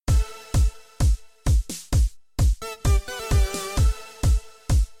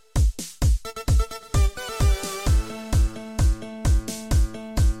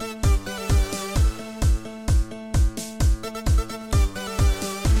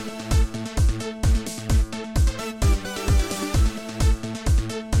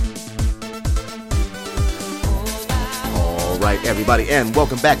right, everybody, and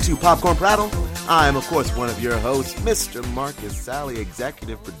welcome back to Popcorn Prattle. I am, of course, one of your hosts, Mr. Marcus Sally,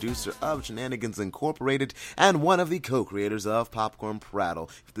 executive producer of Shenanigans Incorporated, and one of the co-creators of Popcorn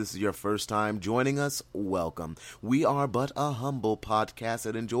Prattle. If this is your first time joining us, welcome. We are but a humble podcast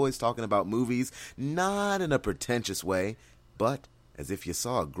that enjoys talking about movies, not in a pretentious way, but as if you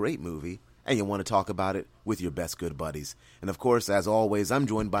saw a great movie and you want to talk about it with your best good buddies. And of course, as always, I'm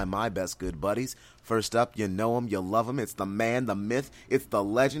joined by my best good buddies. First up, you know him, you love him. It's the man, the myth, it's the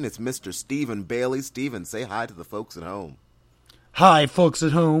legend. It's Mr. Stephen Bailey. Stephen, say hi to the folks at home. Hi, folks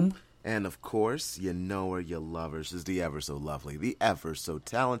at home. And of course, you know her, you love her. She's the ever so lovely, the ever so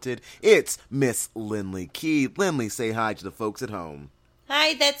talented. It's Miss Lindley Key. Lindley, say hi to the folks at home.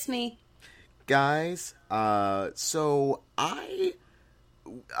 Hi, that's me. Guys, so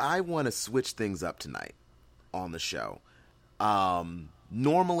I want to switch things up tonight on the show.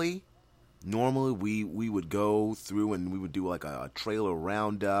 Normally we would go through and we would do like a trailer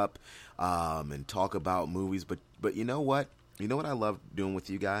roundup and talk about movies, but you know what? You know what I love doing with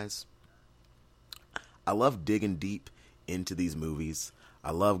you guys? I love digging deep into these movies.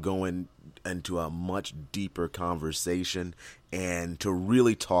 I love going into a much deeper conversation and to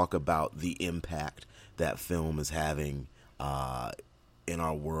really talk about the impact that film is having in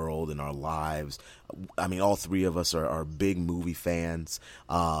our world, in our lives. I mean, all three of us are big movie fans.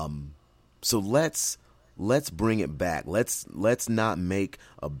 So let's bring it back. Let's not make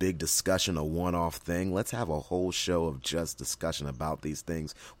a big discussion a one-off thing. Let's have a whole show of just discussion about these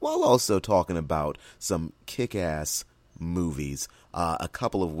things while also talking about some kick-ass movies, a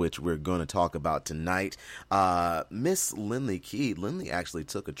couple of which we're going to talk about tonight. Miss Lindley Key. Lindley actually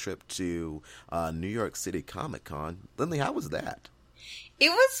took a trip to New York City Comic Con. Lindley, how was that? It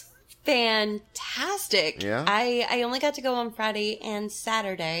was fantastic. Yeah? I only got to go on Friday and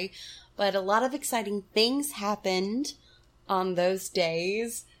Saturday, but a lot of exciting things happened on those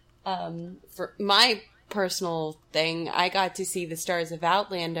days. For my personal thing, I got to see the stars of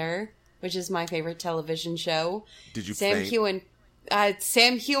Outlander, which is my favorite television show. Did you Sam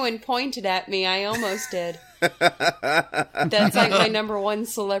Heughan pointed at me. I almost did. That's like my number one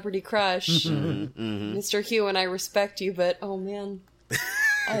celebrity crush. Mm-hmm. Mr. Heughan, I respect you, but oh man.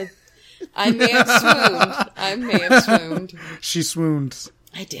 I may have swooned. She swooned.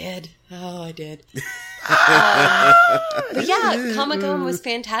 I did. Oh, I did. But yeah, Comic-Con was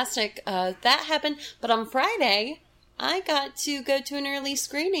fantastic. That happened. But on Friday, I got to go to an early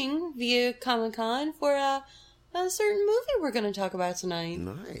screening via Comic-Con for a certain movie we're going to talk about tonight.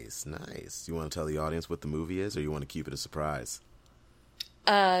 Nice. You want to tell the audience what the movie is, or you want to keep it a surprise?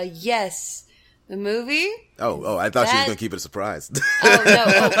 Yes. The movie? Oh, I thought she was going to keep it a surprise. Oh, no.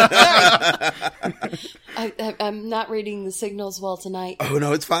 Sorry. I'm not reading the signals well tonight. Oh,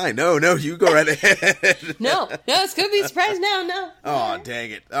 no, it's fine. No, you go right ahead. No, it's going to be a surprise now. No. Oh,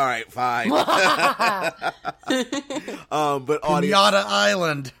 dang it. All right, fine. But audience. Pinata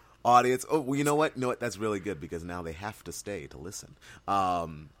Island. Audience. Oh, well, you know what? That's really good because now they have to stay to listen.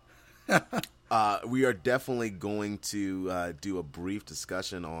 We are definitely going to do a brief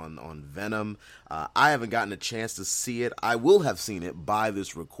discussion on Venom. I haven't gotten a chance to see it. I will have seen it by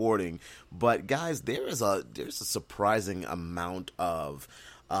this recording, but guys, there's a surprising amount of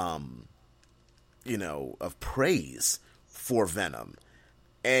praise for Venom,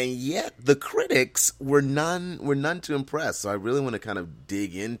 and yet the critics were none too impressed. So I really want to kind of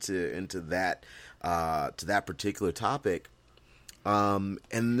dig into that to that particular topic.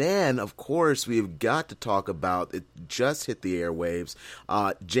 And then, of course, we've got to talk about, it just hit the airwaves,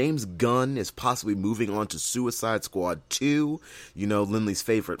 James Gunn is possibly moving on to Suicide Squad 2, Lindley's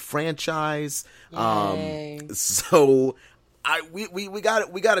favorite franchise. Yay. So we got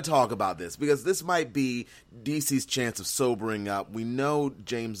to talk about this because this might be DC's chance of sobering up. We know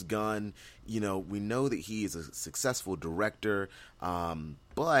James Gunn, we know that he is a successful director,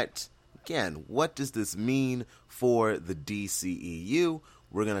 but again, what does this mean for the DCEU?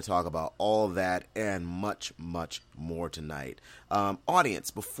 We're going to talk about all of that and much, much more tonight.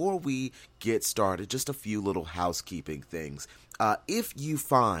 Audience, before we get started, just a few little housekeeping things. If you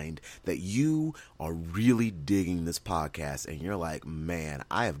find that you are really digging this podcast and you're like, man,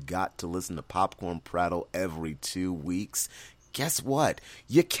 I have got to listen to Popcorn Prattle every 2 weeks, guess what?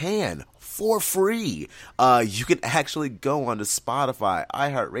 You can, for free. You can actually go onto Spotify,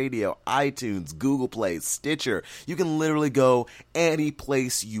 iHeartRadio, iTunes, Google Play, Stitcher. You can literally go any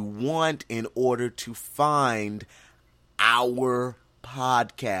place you want in order to find our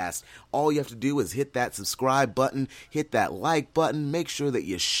Podcast. All you have to do is hit that subscribe button, hit that like button, make sure that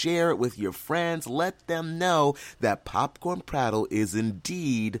you share it with your friends, let them know that Popcorn Prattle is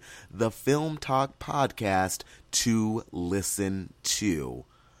indeed the Film Talk podcast to listen to.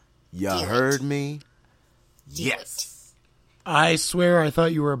 You heard me? Yes. I swear I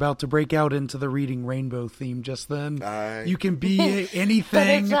thought you were about to break out into the Reading Rainbow theme just then. You can be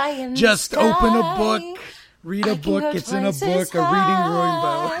anything. Just open a book. Read a book. It's in a book. A Reading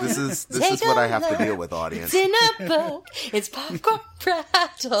Rainbow. This is what I have to deal with, audience. It's in a book. It's Popcorn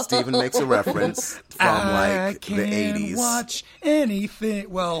Prattle. Stephen makes a reference from I like the 80s. watch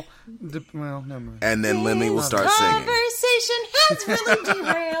anything. Well, never mind. And then Lindley will start singing. Conversation has really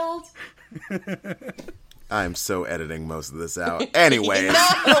derailed. I'm so editing most of this out. Anyways,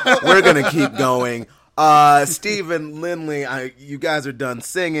 we're going to keep going. Stephen, Lindley, you guys are done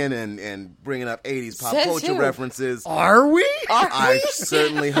singing and bringing up 80s pop culture references. Are we? I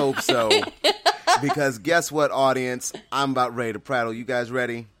certainly hope so. Because guess what, audience? I'm about ready to prattle. You guys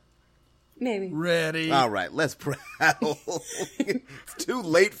ready? Maybe. Ready. All right, let's prattle. It's too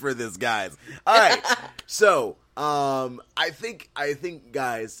late for this, guys. All right, so I think,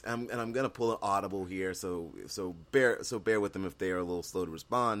 guys, and I'm gonna pull an audible here, so bear with them if they are a little slow to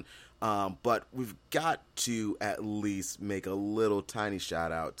respond. But we've got to at least make a little tiny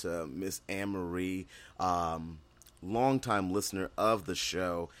shout out to Miss Anne-Marie, longtime listener of the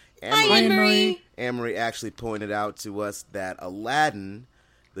show. Hi, Anne-Marie. Anne-Marie actually pointed out to us that Aladdin,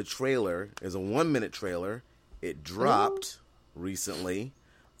 the trailer, is a 1-minute trailer. It dropped recently.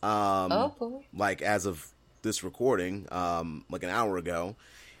 Oh, boy. Like as of this recording, like an hour ago.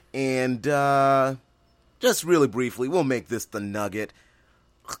 And just really briefly, we'll make this the nugget.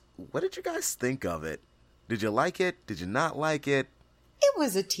 What did you guys think of it? Did you like it? Did you not like it? It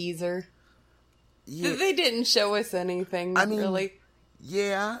was a teaser. Yeah. They didn't show us anything, really.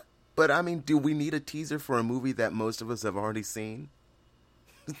 Yeah, but I mean, do we need a teaser for a movie that most of us have already seen?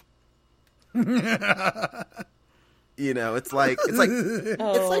 You know, it's like you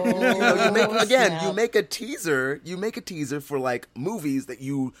make a teaser for like movies that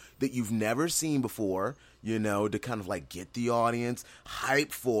you've never seen before, you know, to kind of like get the audience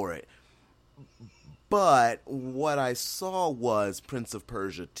hype for it. But what I saw was Prince of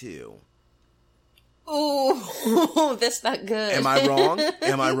Persia 2. Oh, that's not good. Am I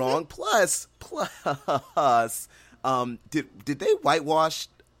wrong? Plus, did they whitewash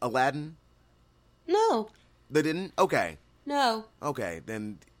Aladdin? No. They didn't? Okay. No. Okay,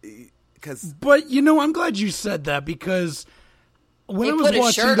 then, because... But, you know, I'm glad you said that, because when I was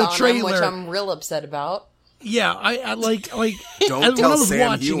watching the trailer... Him, which I'm real upset about. Yeah, I like Don't tell Sam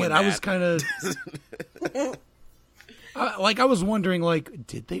when I was watching Heughan it, that. I was kind of... I was wondering, like,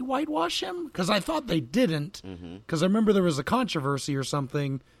 did they whitewash him? Because I thought they didn't, because I remember there was a controversy or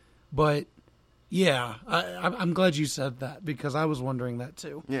something, but... Yeah, I'm glad you said that, because I was wondering that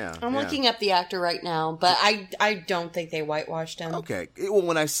too. Yeah. I'm looking up the actor right now, but I don't think they whitewashed him. Okay. Well,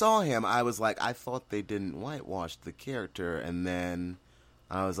 when I saw him, I was like, I thought they didn't whitewash the character, and then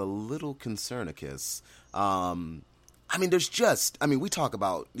I was a little concernicus. I mean, we talk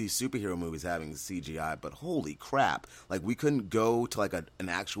about these superhero movies having CGI, but holy crap. Like, we couldn't go to, like, an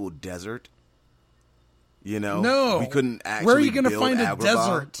actual desert, you know? No. We couldn't actually Where are you going to build find a Agrabah.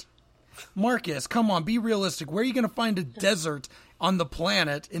 desert? Marcus, come on, be realistic. Where are you going to find a desert on the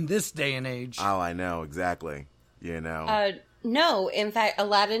planet in this day and age? Oh, I know, exactly. You know. No, in fact,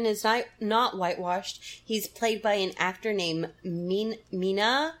 Aladdin is not whitewashed. He's played by an actor named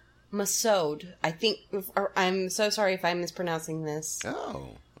Mina Masood. I think, I'm so sorry if I'm mispronouncing this. Oh,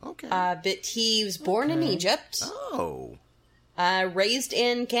 okay. But he was born in Egypt. Oh. Raised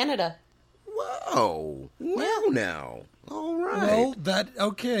in Canada. Whoa. Well, now. All right. Well,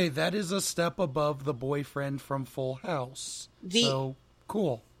 that is a step above the boyfriend from Full House. So,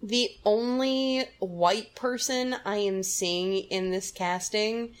 cool. The only white person I am seeing in this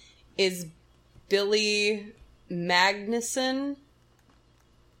casting is Billy Magnuson,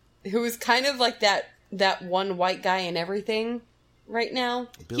 who is kind of like that one white guy in everything right now.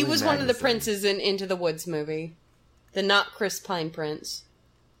 Billy he was one of the Magnuson. princes in Into the Woods movie. The not Chris Pine prince.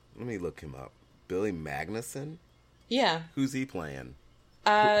 Let me look him up. Billy Magnuson? Yeah. Who's he playing?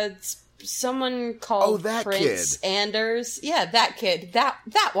 Someone called that Prince kid. Anders. Yeah, that kid. That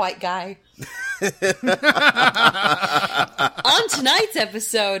white guy. On tonight's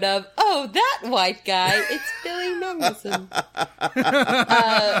episode of Oh, That White Guy, it's Billy Mendelsohn.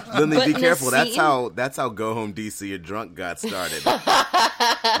 Lindley, be careful. Nassim- That's how Go Home DC, You're Drunk got started.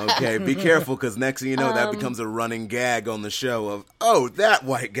 Okay, be careful, because next thing you know, that becomes a running gag on the show of, oh, that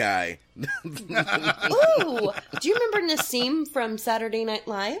white guy. Ooh, do you remember Nassim from Saturday Night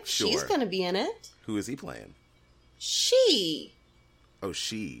Live? Sure. She's going to be in it. Who is he playing? She Oh,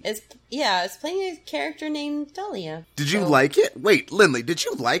 she. is playing a character named Dahlia. Did you So- like it? Wait, Lindley, did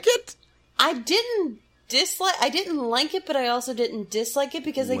you like it? I didn't like it, but I also didn't dislike it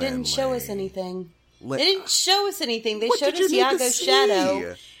because they didn't show us Lindley. anything. Li- They didn't show us anything. They What showed did you us need to Iago's see?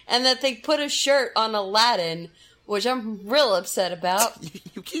 shadow, and that they put a shirt on Aladdin, which I'm real upset about.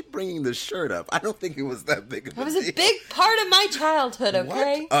 You keep bringing the shirt up. I don't think it was that big of a That was deal. a big part of my childhood,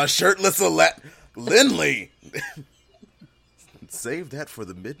 okay? What? Shirtless Lindley. Save that for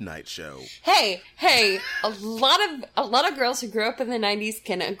the midnight show. Hey, a lot of girls who grew up in the 90s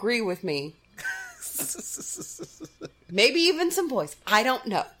can agree with me. Maybe even some boys. I don't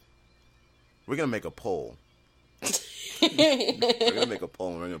know. We're gonna make a poll. We're gonna make a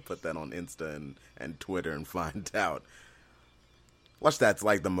poll and we're gonna put that on Insta and Twitter and find out. Watch, that's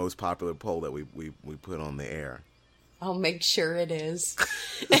like the most popular poll that we put on the air. I'll make sure it is.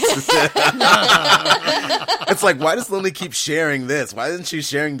 It's like, why does Lindley keep sharing this? Why isn't she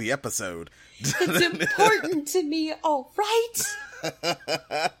sharing the episode? It's important to me, all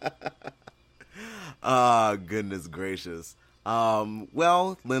right? Goodness gracious.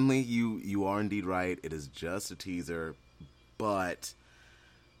 Well, Lindley, you are indeed right. It is just a teaser, but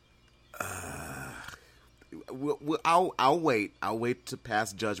I'll wait. I'll wait to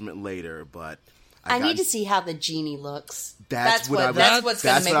pass judgment later. But I need to see how the genie looks. That's what I was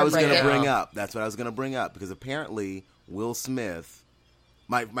going to bring up. That's what I was going to bring up, because apparently Will Smith,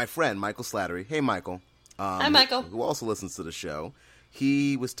 my friend Michael Slattery. Hey, Michael. Hi, Michael. Who also listens to the show.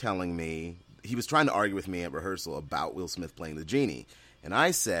 He was telling me, he was trying to argue with me at rehearsal about Will Smith playing the genie. And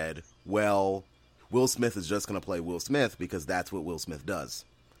I said, well, Will Smith is just going to play Will Smith because that's what Will Smith does.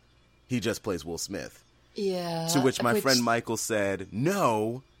 He just plays Will Smith. Yeah. To which my friend Michael said,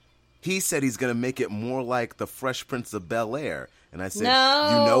 no, he said he's going to make it more like the Fresh Prince of Bel-Air. And I said, no,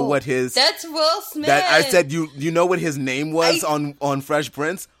 you know what his... That's Will Smith. I said, you know what his name was on Fresh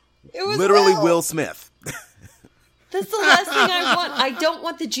Prince? It was literally Will Smith. That's the last thing I want. I don't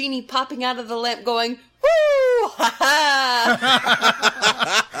want the genie popping out of the lamp going, woo, ha ha.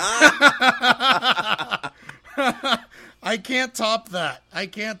 I can't top that.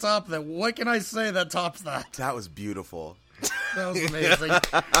 What can I say that tops that? That was beautiful. That was amazing.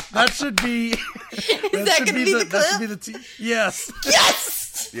 That should be. That should be the clip? Yes.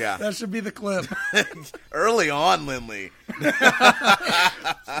 Yes! Yeah. That should be the clip. Early on, Lindley.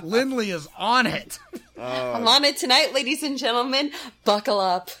 Lindley is on it. I'm on it tonight, ladies and gentlemen. Buckle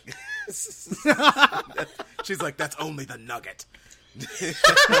up. She's like, that's only the nugget.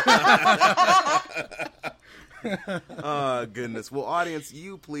 Oh, goodness. Well, audience,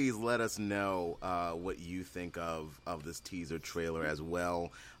 you please let us know what you think of this teaser trailer as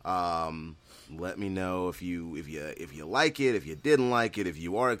well. Let me know if you like it, if you didn't like it, if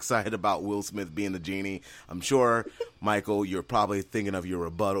you are excited about Will Smith being the genie. I'm sure, Michael, you're probably thinking of your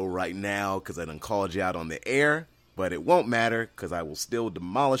rebuttal right now because I done called you out on the air, but it won't matter because I will still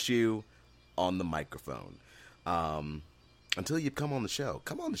demolish you on the microphone. Until you come on the show.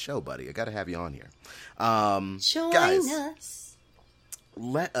 Come on the show, buddy. I got to have you on here. Join guys, us.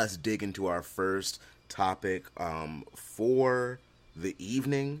 Let us dig into our first topic for the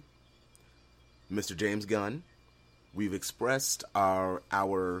evening. Mr. James Gunn, we've expressed our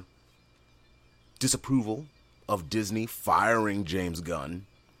disapproval of Disney firing James Gunn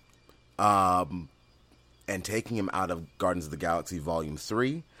and taking him out of Guardians of the Galaxy Volume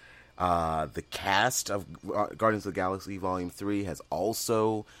 3. The cast of Guardians of the Galaxy Volume 3 has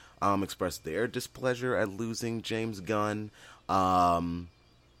also expressed their displeasure at losing James Gunn. But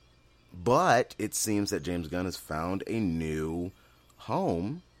it seems that James Gunn has found a new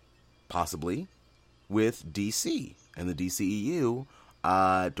home, possibly, with DC and the DCEU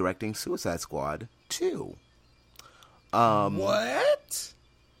directing Suicide Squad 2. What?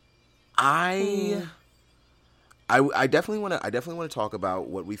 I definitely want to talk about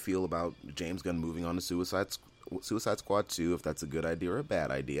what we feel about James Gunn moving on to Suicide Squad 2, if that's a good idea or a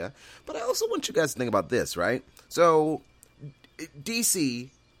bad idea. But I also want you guys to think about this, right? So, DC,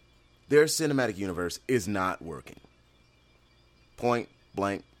 their cinematic universe is not working. Point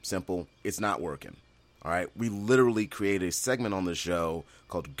blank, simple, it's not working. All right? We literally created a segment on the show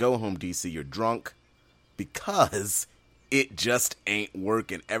called Go Home DC, You're Drunk, because it just ain't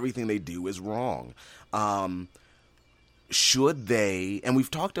working. Everything they do is wrong. should they, and we've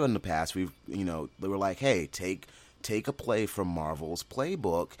talked about in the past, they were like, hey, take a play from Marvel's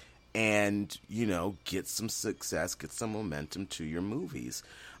playbook and, get some success, get some momentum to your movies.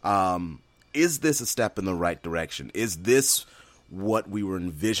 Is this a step in the right direction? Is this what we were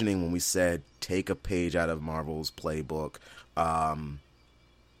envisioning when we said take a page out of Marvel's playbook?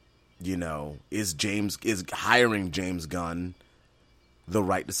 Is hiring James Gunn the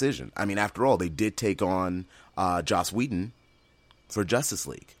right decision? I mean, after all, they did take on Joss Whedon for Justice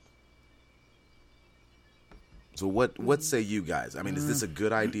League. So what say you guys? I mean, is this a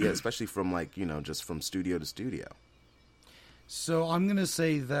good idea, especially from just from studio to studio? So I'm going to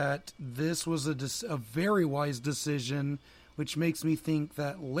say that this was a very wise decision, which makes me think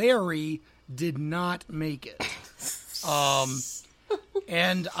that Larry did not make it.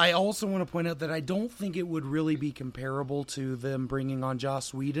 And I also want to point out that I don't think it would really be comparable to them bringing on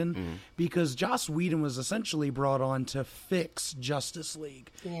Joss Whedon, because Joss Whedon was essentially brought on to fix Justice League.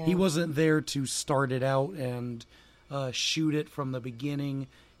 Yeah. He wasn't there to start it out and shoot it from the beginning.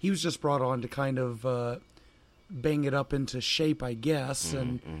 He was just brought on to kind of bang it up into shape, I guess.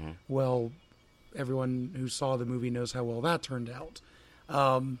 Well, everyone who saw the movie knows how well that turned out.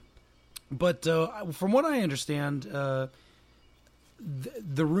 But from what I understand,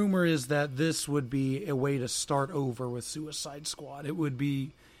 the rumor is that this would be a way to start over with Suicide Squad. It would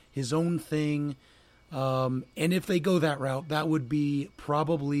be his own thing. And if they go that route, that would be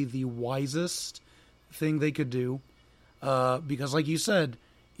probably the wisest thing they could do. Because like you said,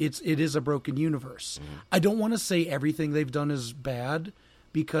 it is a broken universe. I don't want to say everything they've done is bad,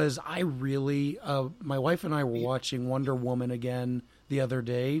 because I really, my wife and I were watching Wonder Woman again the other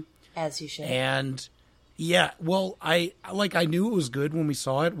day. As you should. And yeah, well, I knew it was good when we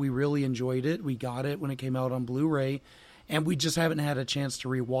saw it. We really enjoyed it. We got it when it came out on Blu-ray, and we just haven't had a chance to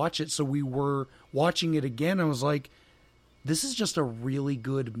rewatch it. So we were watching it again. I was like, this is just a really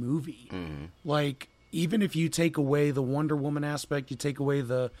good movie. Like, even if you take away the Wonder Woman aspect, you take away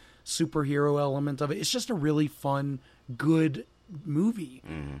the superhero element of it, it's just a really fun, good movie.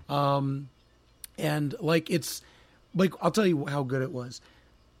 And it's like, I'll tell you how good it was.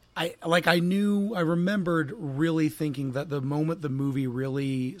 I remembered really thinking that the moment the movie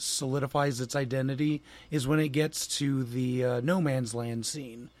really solidifies its identity is when it gets to the No Man's Land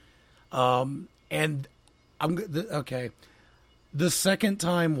scene. And the second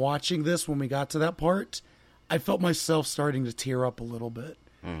time watching this, when we got to that part, I felt myself starting to tear up a little bit.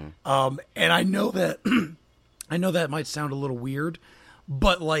 And I know that might sound a little weird,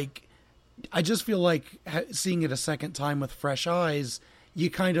 but I just feel like seeing it a second time with fresh eyes, you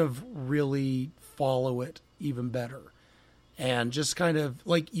kind of really follow it even better. And just kind of,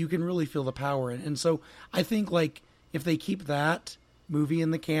 you can really feel the power in it. And so I think, if they keep that movie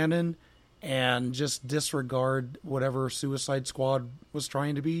in the canon and just disregard whatever Suicide Squad was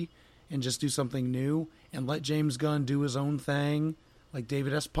trying to be and just do something new and let James Gunn do his own thing, like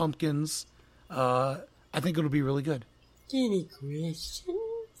David S. Pumpkins, I think it'll be really good. Any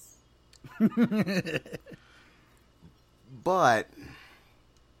questions? But...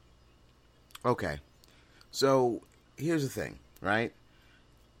 okay, so here's the thing, right?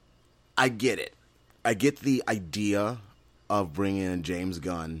 I get it. I get the idea of bringing in James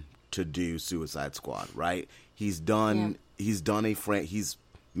Gunn to do Suicide Squad, right? He's made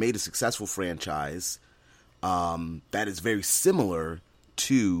a successful franchise that is very similar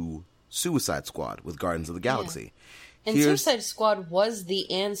to Suicide Squad with Guardians of the Galaxy. Yeah. And Suicide Squad was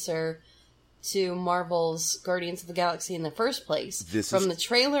the answer to Marvel's Guardians of the Galaxy in the first place. From the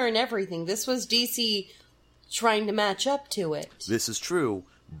trailer and everything, this was DC trying to match up to it. This is true,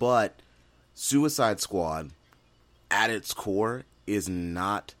 but Suicide Squad, at its core, is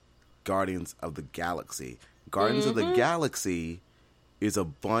not Guardians of the Galaxy. Guardians of the Galaxy is a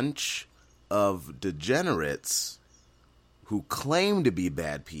bunch of degenerates who claim to be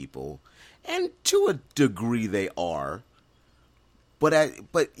bad people, and to a degree they are.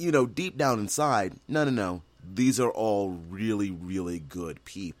 But deep down inside, no. These are all really, really good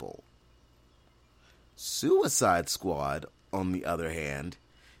people. Suicide Squad, on the other hand,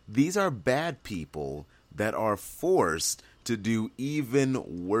 these are bad people that are forced to do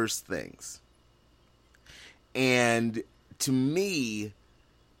even worse things. And to me,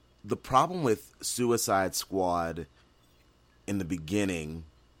 the problem with Suicide Squad in the beginning,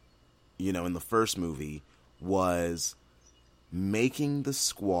 in the first movie, was making the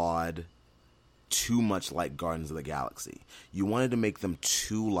squad too much like Guardians of the Galaxy. You wanted to make them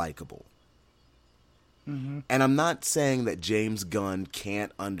too likable. And I'm not saying that James Gunn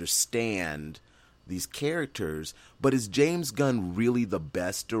can't understand these characters, but is James Gunn really the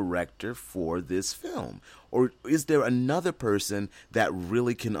best director for this film? Or is there another person that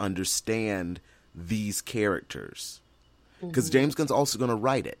really can understand these characters? Because James Gunn's also going to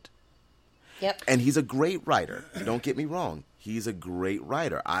write it. Yep. And he's a great writer. Don't get me wrong. He's a great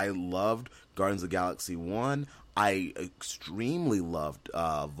writer. I loved Guardians of the Galaxy 1. I extremely loved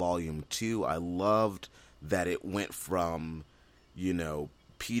Volume 2. I loved that it went from, you know,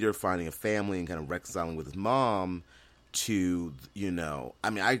 Peter finding a family and kind of reconciling with his mom to, you know, I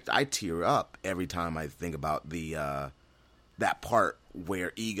mean, I tear up every time I think about that part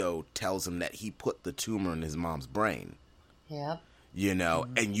where Ego tells him that he put the tumor in his mom's brain. Yep. You know,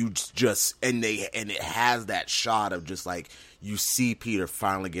 and you just and it has that shot of just like you see Peter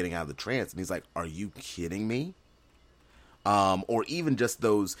finally getting out of the trance, and he's like, "Are you kidding me?" Or even just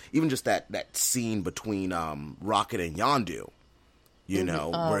that scene between Rocket and Yondu, you know,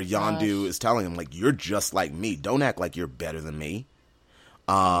 where Yondu is telling him like, "You're just like me. Don't act like you're better than me."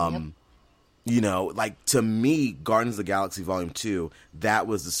 You know, like to me, Guardians of the Galaxy Volume 2, that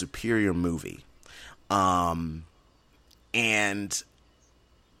was the superior movie. And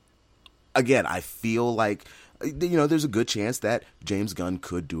again, I feel like, you know, there's a good chance that James Gunn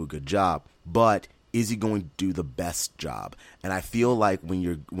could do a good job, but is he going to do the best job? And I feel like if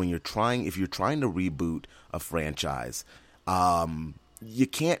you're trying to reboot a franchise, you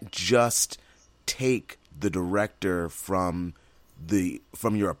can't just take the director from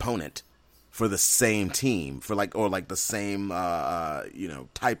your opponent for the same team or the same you know,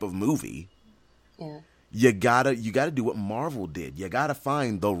 type of movie. Yeah. You gotta do what Marvel did. You gotta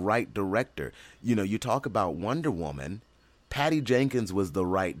find the right director. You know, you talk about Wonder Woman. Patty Jenkins was the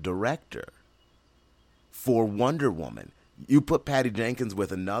right director for Wonder Woman. You put Patty Jenkins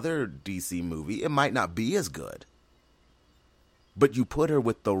with another DC movie, it might not be as good. But you put her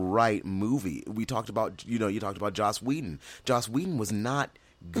with the right movie. You talked about Joss Whedon. Joss Whedon was not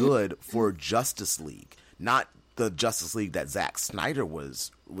good for Justice League. Not the Justice League that Zack Snyder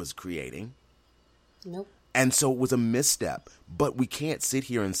was creating. Nope. And so it was a misstep. But we can't sit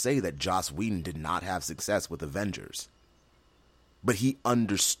here and say that Joss Whedon did not have success with Avengers. But he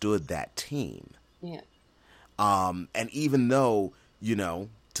understood that team. Yeah. And even though, you know,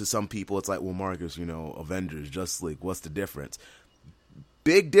 to some people it's like, well, Marcus, you know, Avengers, Justice League, what's the difference?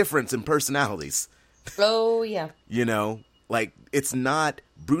 Big difference in personalities. Oh, yeah. You know, like it's not,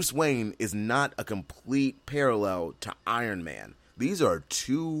 Bruce Wayne is not a complete parallel to Iron Man. These are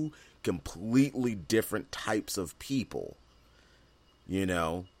two completely different types of people. You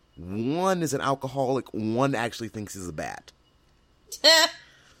know, one is an alcoholic, one actually thinks he's a bat.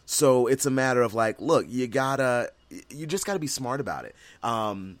 So it's a matter of like, look, you just gotta be smart about it.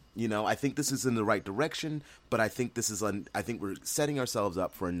 You know, I think this is in the right direction, but I think I think we're setting ourselves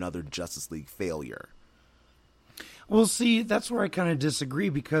up for another Justice League failure. Well, see, that's where I kind of disagree,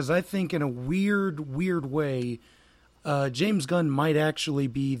 because I think in a weird way, James Gunn might actually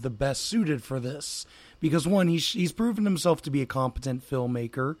be the best suited for this, because one, he's proven himself to be a competent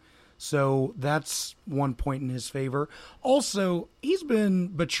filmmaker, so that's one point in his favor. Also, he's been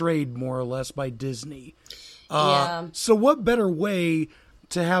betrayed more or less by Disney. Yeah. So what better way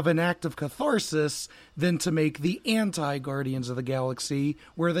to have an act of catharsis than to make the anti-Guardians of the Galaxy,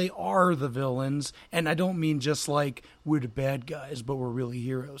 where they are the villains, and I don't mean just like we're the bad guys, but we're really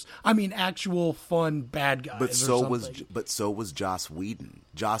heroes. I mean actual fun bad guys. But so was Joss Whedon.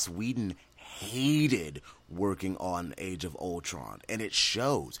 Joss Whedon hated working on Age of Ultron, and it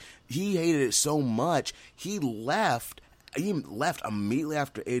shows. He hated it so much he left immediately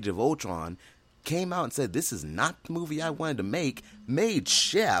after Age of Ultron. Came out and said, "This is not the movie I wanted to make." Made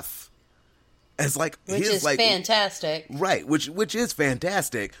Chef as like which is like fantastic, right? Which is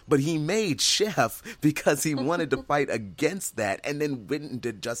fantastic. But he made Chef because he wanted to fight against that, and then went and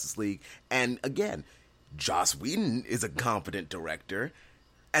did Justice League. And again, Joss Whedon is a competent director,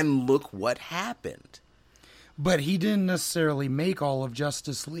 and look what happened. But he didn't necessarily make all of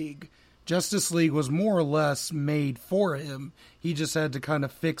Justice League. Justice League was more or less made for him. He just had to kind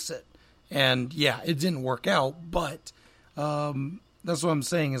of fix it. And yeah, it didn't work out, but that's what I'm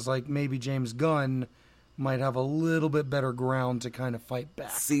saying is like maybe James Gunn might have a little bit better ground to kind of fight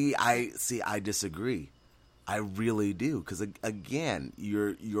back. I disagree. I really do, because again,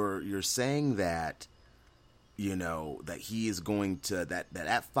 you're saying that, you know, that he is going to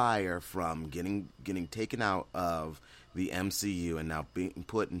that fire from getting taken out of the MCU and now being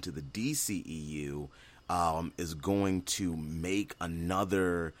put into the DCEU is going to make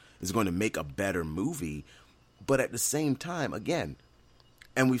a better movie. But at the same time, again,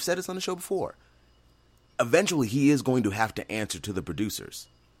 and we've said this on the show before, eventually he is going to have to answer to the producers.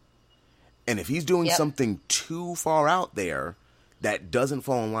 And if he's doing Yep. something too far out there that doesn't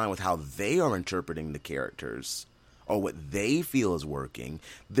fall in line with how they are interpreting the characters or what they feel is working,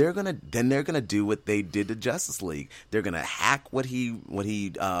 they're gonna do what they did to Justice League. They're gonna hack what he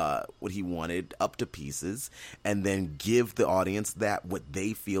wanted up to pieces, and then give the audience what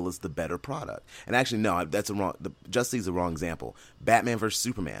they feel is the better product. And actually, no, that's a wrong. Justice League's a wrong example. Batman vs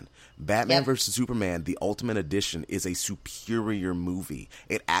Superman. Batman vs Superman, the Ultimate Edition, is a superior movie.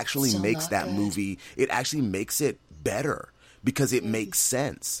 It actually Still makes not that good. movie. It actually makes it better because it makes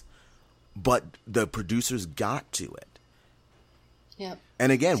sense. But the producers got to it. Yep.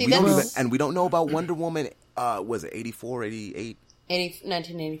 And again, See, we don't that's- even, and we don't know about Wonder Woman. Was it 84, 88,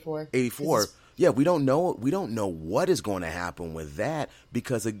 1984. 84? Yeah, we don't know. We don't know what is going to happen with that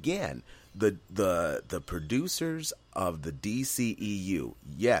because again, the producers of the DCEU,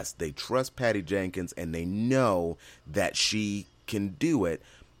 yes, they trust Patty Jenkins and they know that she can do it.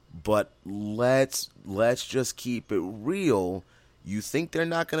 But let's just keep it real. You think they're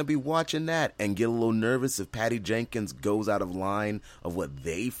not going to be watching that and get a little nervous if Patty Jenkins goes out of line of what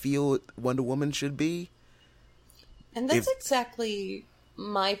they feel Wonder Woman should be? And that's exactly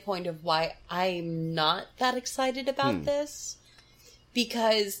my point of why I'm not that excited about this.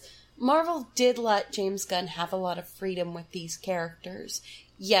 Because Marvel did let James Gunn have a lot of freedom with these characters.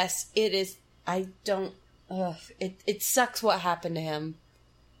 Yes, it is. I don't. It sucks what happened to him.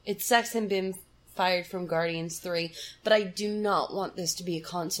 It sucks him being fired from Guardians 3, but I do not want this to be a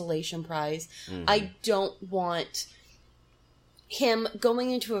consolation prize. I don't want him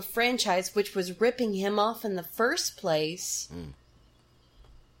going into a franchise which was ripping him off in the first place,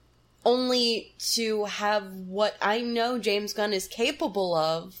 only to have what I know James Gunn is capable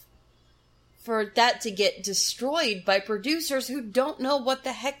of, for that to get destroyed by producers who don't know what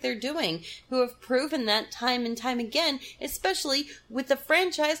the heck they're doing, who have proven that time and time again, especially with the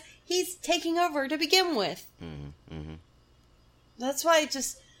franchise he's taking over to begin with. That's why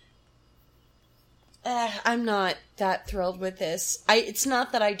I'm not that thrilled with this. It's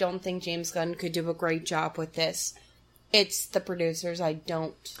not that I don't think James Gunn could do a great job with this. It's the producers I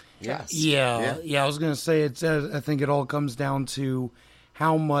don't trust. Yeah. I was going to say I think it all comes down to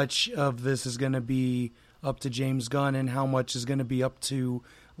how much of this is going to be up to James Gunn and how much is going to be up to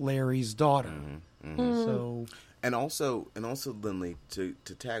Larry's daughter. So, and also, Lindley, to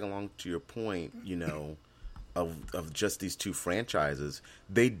tag along to your point, of just these two franchises,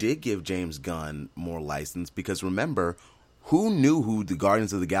 they did give James Gunn more license because remember, who knew who the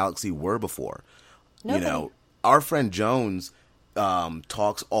Guardians of the Galaxy were before? Nobody. Our friend Jones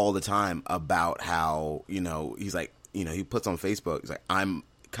talks all the time about how he's like. He puts on Facebook, he's like, I'm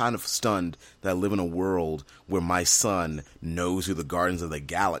kind of stunned that I live in a world where my son knows who the Guardians of the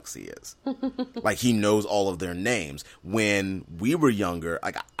Galaxy is. Like, he knows all of their names. When we were younger,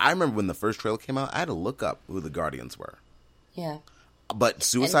 like, I remember when the first trailer came out, I had to look up who the Guardians were. Yeah. But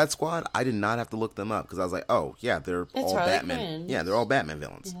Suicide Squad, I did not have to look them up because I was like, oh, yeah, they're all Harley Batman. Quinn. Yeah, they're all Batman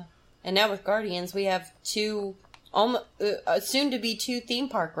villains. Yeah. And now with Guardians, we have two, soon to be 2 theme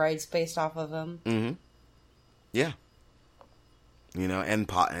park rides based off of them. Yeah. And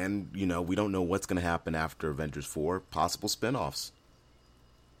we don't know what's going to happen after Avengers 4. Possible spinoffs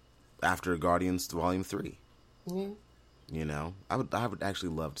after Guardians Volume 3. I would actually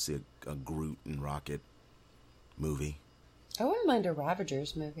love to see a Groot and Rocket movie. I wouldn't mind a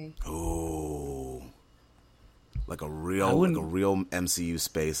Ravagers movie. Oh, like a real MCU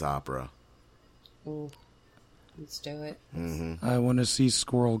space opera. Ooh. Let's do it. I want to see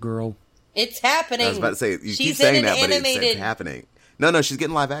Squirrel Girl. It's happening. I was about to say, you keep She's saying in an that, but animated... it's happening. No, she's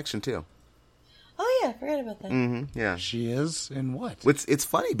getting live action too. Oh yeah, I forgot about that. Yeah, She is? In what? it's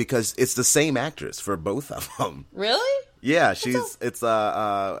funny because it's the same actress for both of them. Really? Yeah, I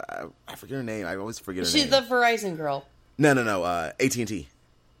forget her name. I always forget her She's name. the Verizon girl. No, AT&T.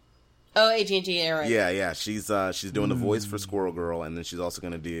 Oh, AT&T, yeah, right. Yeah, she's doing the voice for Squirrel Girl, and then she's also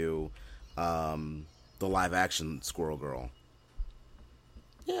going to do the live action Squirrel Girl.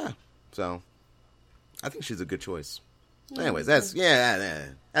 Yeah, so I think she's a good choice. Anyways, that's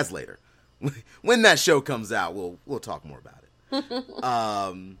later. When that show comes out, we'll talk more about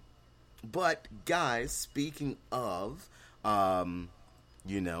it. But guys, speaking of some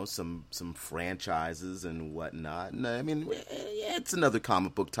franchises and whatnot. And, I mean, it's another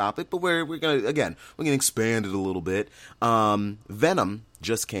comic book topic, but we're gonna expand it a little bit. Venom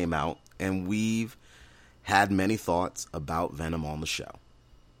just came out, and we've had many thoughts about Venom on the show.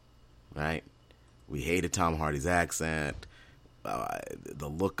 Right? We hated Tom Hardy's accent, the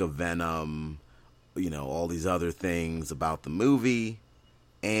look of Venom, all these other things about the movie,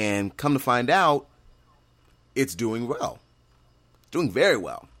 and come to find out, it's doing well. Doing very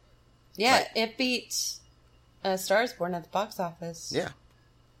well. Yeah, Like, it beat Star is Born at the box office. yeah.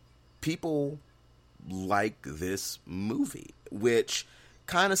 People like this movie, which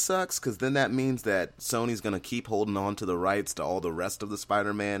kind of sucks because then that means that Sony's going to keep holding on to the rights to all the rest of the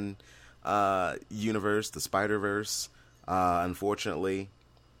Spider-Man universe, the Spider-Verse, unfortunately.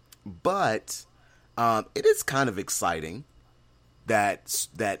 But it is kind of exciting that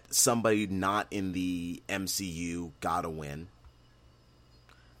somebody not in the MCU got a win.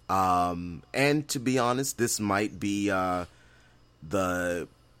 And to be honest, this might be the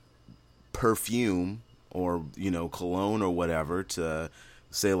perfume or, cologne or whatever to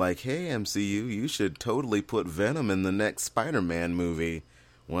say like, hey, MCU, you should totally put Venom in the next Spider-Man movie.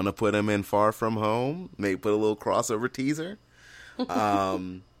 Want to put him in Far From Home? Maybe put a little crossover teaser?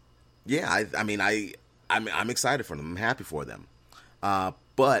 Yeah, I'm excited for them. I'm happy for them.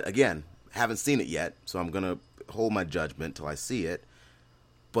 But again, haven't seen it yet, so I'm going to hold my judgment till I see it.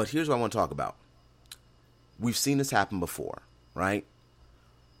 But here's what I want to talk about. We've seen this happen before, right?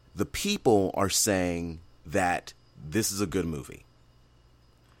 The people are saying that this is a good movie.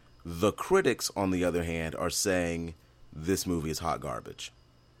 The critics, on the other hand, are saying this movie is hot garbage.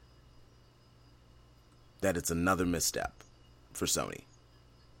 That it's another misstep for Sony.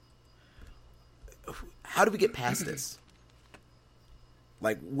 How do we get past this?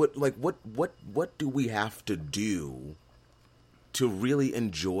 What do we have to do to really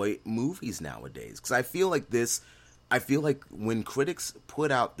enjoy movies nowadays? Because I feel like when critics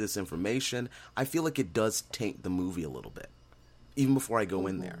put out this information, I feel like it does taint the movie a little bit, even before I go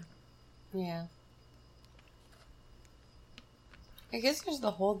in there. Yeah. I guess there's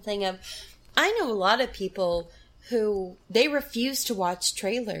the whole thing of, I know a lot of people who, they refuse to watch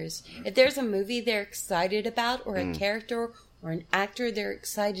trailers. If there's a movie they're excited about, or a character or an actor they're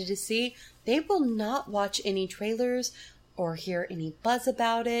excited to see, they will not watch any trailers or hear any buzz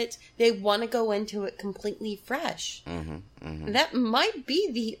about it. They want to go into it completely fresh. That might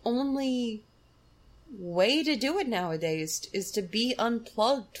be the only way to do it nowadays, is to be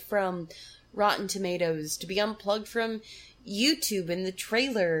unplugged from Rotten Tomatoes, to be unplugged from YouTube and the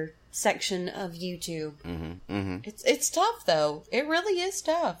trailer section of YouTube. It's tough, though. It really is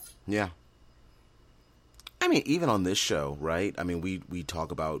tough. Yeah. I mean, even on this show, right? I mean, we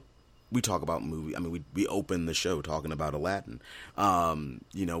talk about movie. I mean, we open the show talking about Aladdin.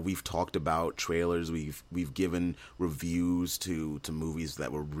 We've talked about trailers. We've given reviews to movies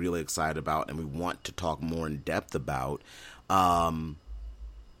that we're really excited about, and we want to talk more in depth about. But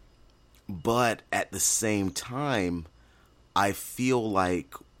at the same time, I feel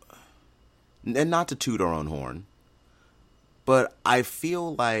like, and not to toot our own horn, but I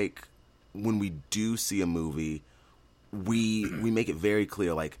feel like when we do see a movie, we make it very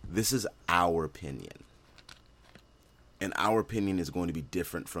clear, like, this is our opinion. And our opinion is going to be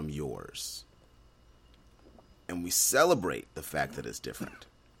different from yours. And we celebrate the fact that it's different.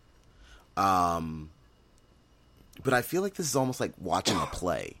 But I feel like this is almost like watching a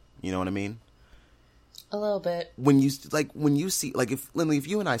play. You know what I mean? A little bit. When you see, like, if Lindley, if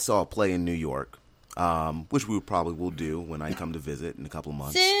you and I saw a play in New York, which we probably will do when I come to visit in a couple of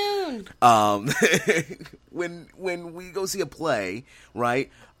months. Soon! When we go see a play, right,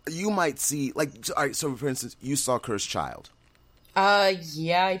 you might see, like, all right, so for instance, you saw Cursed Child.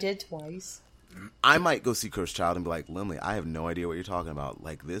 Yeah, I did twice. I might go see Cursed Child and be like, Lindley, I have no idea what you're talking about.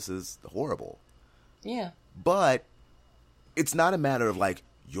 Like, this is horrible. Yeah. But it's not a matter of, like,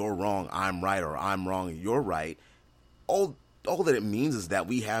 you're wrong, I'm right, or I'm wrong, you're right. All that it means is that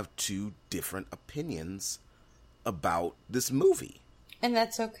we have two different opinions about this movie. And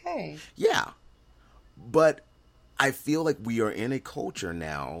that's okay. Yeah. But I feel like we are in a culture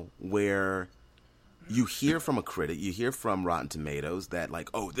now where you hear from a critic, you hear from Rotten Tomatoes that, like,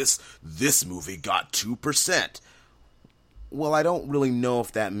 oh, this movie got 2%. Well, I don't really know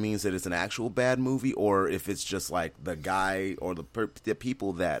if that means that it's an actual bad movie or if it's just like the guy or the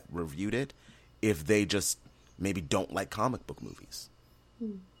people that reviewed it, if they just maybe don't like comic book movies.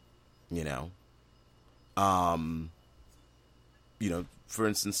 You know? For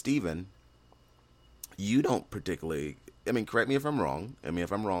instance, Steven, you don't particularly, I mean, correct me if I'm wrong. I mean,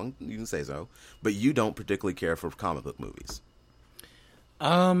 if I'm wrong, you can say so. But you don't particularly care for comic book movies.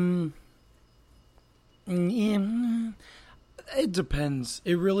 Yeah, it depends.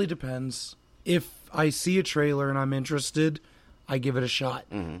 It really depends. If I see a trailer and I'm interested, I give it a shot.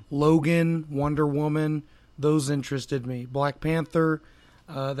 Logan, Wonder Woman, those interested me. Black Panther,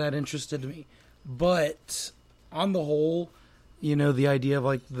 that interested me. But on the whole, the idea of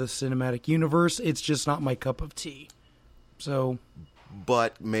like the cinematic universe, it's just not my cup of tea. So,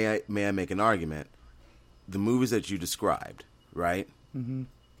 but may I make an argument? The movies that you described, right?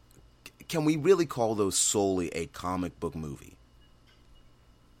 can we really call those solely a comic book movie?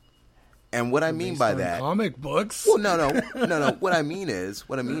 And what I mean by that, comic books. Well, no. What I mean is,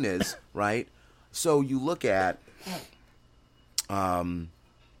 right? So you look at, oh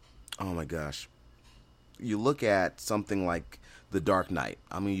my gosh, you look at something like The Dark Knight.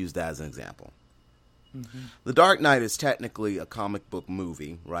 I'm going to use that as an example. Mm-hmm. The Dark Knight is technically a comic book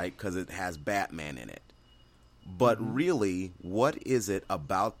movie, right? Because it has Batman in it. But really, what is it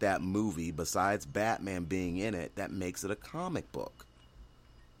about that movie besides Batman being in it that makes it a comic book?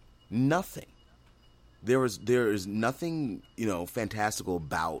 Nothing. There is nothing, fantastical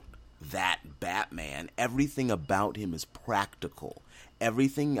about that Batman. Everything about him is practical.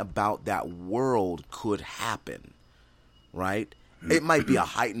 Everything about that world could happen, right? It might be a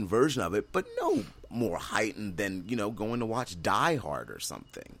heightened version of it, but no more heightened than, going to watch Die Hard or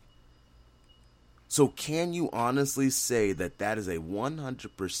something. So can you honestly say that that is a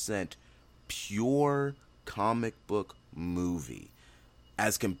 100% pure comic book movie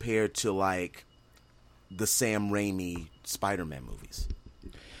as compared to, like, the Sam Raimi Spider-Man movies?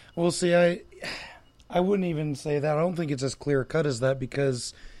 Well, see, I wouldn't even say that. I don't think it's as clear-cut as that,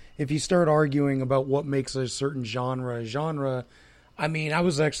 because if you start arguing about what makes a certain genre, I mean, I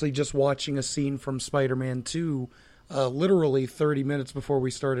was actually just watching a scene from Spider-Man 2 literally 30 minutes before we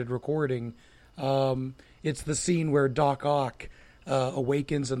started recording. It's the scene where Doc Ock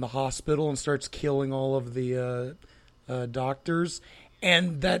awakens in the hospital and starts killing all of the doctors.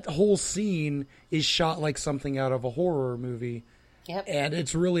 And that whole scene is shot like something out of a horror movie. Yep. And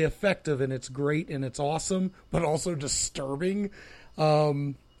it's really effective, and it's great, and it's awesome, but also disturbing.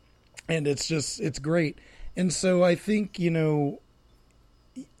 And it's great. And so I think, you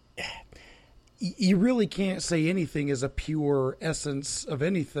really can't say anything is a pure essence of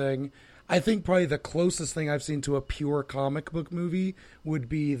anything. I think probably the closest thing I've seen to a pure comic book movie would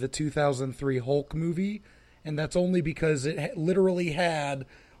be the 2003 Hulk movie. And that's only because it literally had,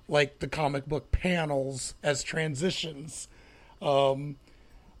 like, the comic book panels as transitions.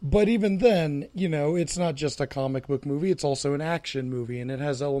 But even then, it's not just a comic book movie. It's also an action movie, and it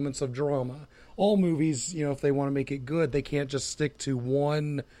has elements of drama. All movies, if they want to make it good, they can't just stick to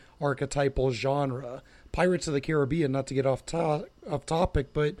one archetypal genre. Pirates of the Caribbean, not to get off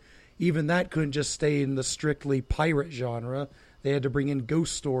topic, but even that couldn't just stay in the strictly pirate genre. They had to bring in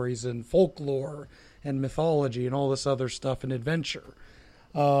ghost stories and folklore and mythology and all this other stuff and adventure.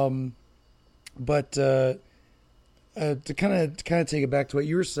 But to kind of take it back to what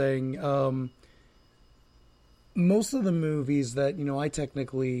you were saying, most of the movies that, I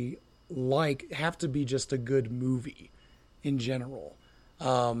technically like have to be just a good movie in general.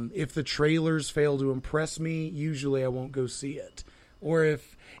 If the trailers fail to impress me, usually I won't go see it. Or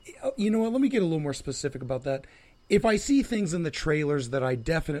if, let me get a little more specific about that. If I see things in the trailers that I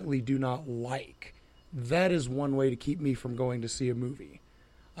definitely do not like, that is one way to keep me from going to see a movie.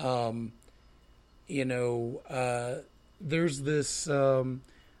 There's this, there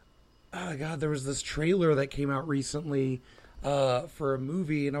was this trailer that came out recently for a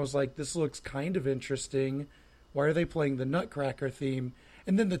movie, and I was like, this looks kind of interesting. Why are they playing the Nutcracker theme?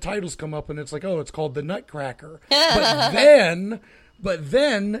 And then the titles come up, and it's like, oh, it's called The Nutcracker. But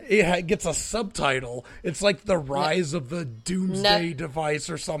then it gets a subtitle. It's like The Rise of the Doomsday Device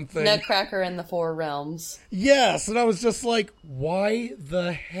or something. Nutcracker and the Four Realms. Yes, and I was just like, why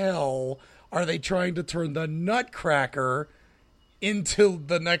the hell are they trying to turn the Nutcracker into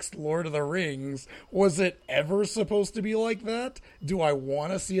the next Lord of the Rings? Was it ever supposed to be like that? Do I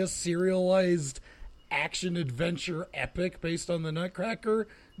want to see a serialized action-adventure epic based on the Nutcracker?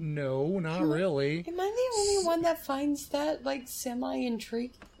 No, not really. Am I the only one that finds that, like,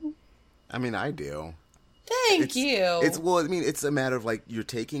 semi-intriguing? I mean, I do. Thank you. It's a matter of, like, you're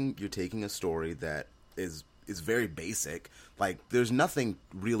taking a story that is very basic. Like, there's nothing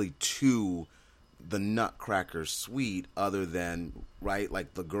really to the Nutcracker suite other than, right,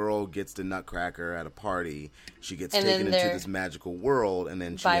 like, the girl gets the Nutcracker at a party, she gets taken into this magical world, and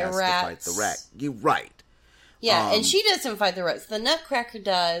then she has to fight the rat. You're right. Yeah, and she doesn't fight the rats. The Nutcracker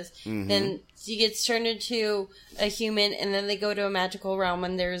does. Mm-hmm. Then she gets turned into a human, and then they go to a magical realm,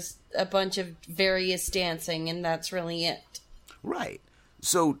 and there's a bunch of various dancing, and that's really it. Right.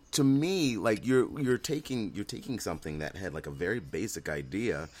 So to me, like, you're taking something that had, like, a very basic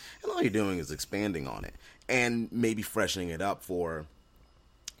idea, and all you're doing is expanding on it and maybe freshening it up for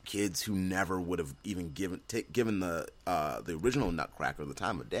kids who never would have even given the original Nutcracker the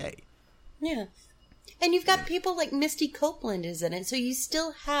time of day. Yeah. And you've got people like Misty Copeland is in it, so you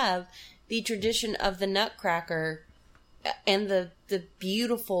still have the tradition of the Nutcracker and the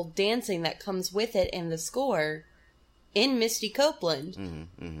beautiful dancing that comes with it and the score in Misty Copeland.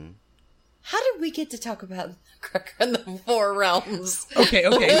 Mm-hmm, mm-hmm. How did we get to talk about Nutcracker in the Four Realms? Okay.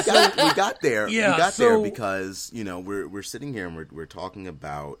 we got there. Yeah, we got there because we're sitting here and we're talking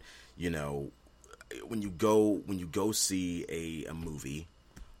about when you go see a movie,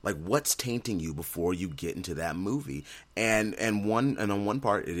 like what's tainting you before you get into that movie, and on one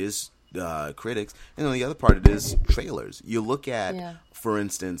part it is critics, and on the other part it is trailers. You look at, for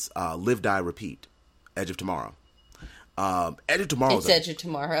instance, Live, Die, Repeat, Edge of Tomorrow. Edge of Tomorrow. It's Edge of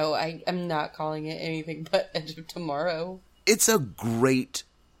Tomorrow. I'm not calling it anything but Edge of Tomorrow. It's a great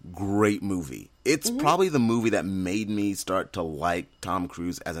movie. It's probably the movie that made me start to like Tom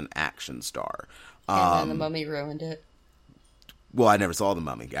Cruise as an action star. And then The Mummy ruined it. Well, I never saw The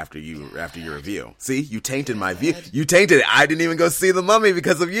Mummy after your review. See, you tainted my view. You tainted it. I didn't even go see The Mummy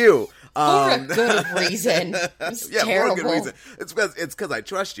because of you. For a good reason. It's terrible. For a good reason. It's because I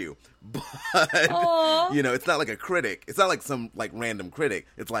trust you. But it's not like a critic. It's not like some like random critic.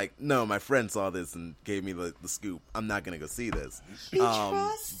 It's like, no, my friend saw this and gave me the scoop. I'm not gonna go see this. He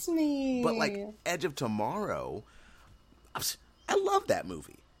trusts me. But like Edge of Tomorrow, I love that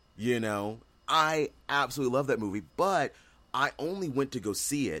movie. I absolutely love that movie. But I only went to go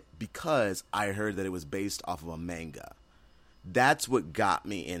see it because I heard that it was based off of a manga. That's what got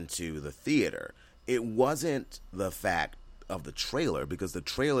me into the theater. It wasn't the fact of the trailer, because the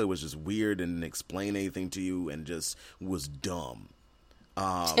trailer was just weird and didn't explain anything to you and just was dumb.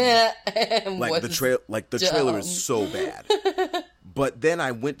 The trailer is so bad. But then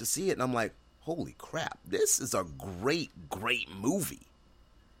I went to see it and I'm like, holy crap, this is a great movie.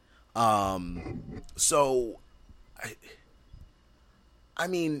 So I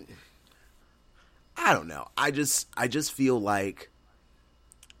mean, I don't know. I just feel like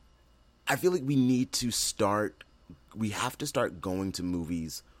we have to start going to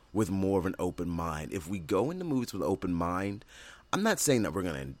movies with more of an open mind. If we go into movies with an open mind, I'm not saying that we're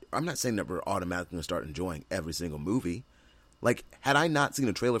automatically gonna start enjoying every single movie. Like, had I not seen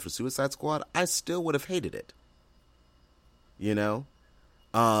a trailer for Suicide Squad, I still would have hated it.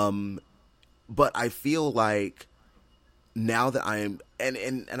 But I feel like now that I am,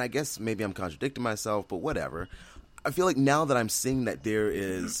 and I guess maybe I'm contradicting myself, but whatever. I feel like now that I'm seeing that there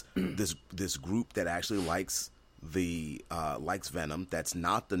is this group that actually likes Venom, that's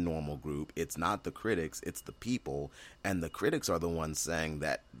not the normal group. It's not the critics, it's the people, and the critics are the ones saying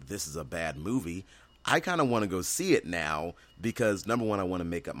that this is a bad movie. I kind of want to go see it now because, number one, I want to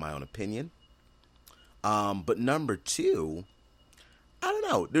make up my own opinion. But number two, I don't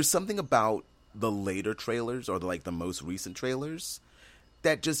know. There's something about the later trailers or the most recent trailers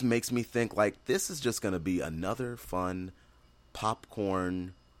that just makes me think like this is just going to be another fun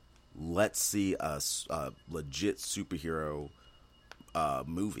popcorn, let's see a legit superhero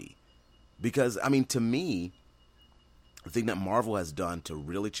movie. Because, I mean, to me, the thing that Marvel has done to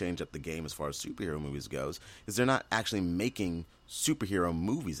really change up the game as far as superhero movies goes is they're not actually making superhero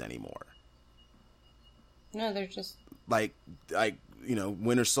movies anymore. No, they're just like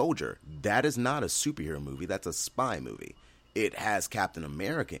Winter Soldier. That is not a superhero movie. That's a spy movie. It has Captain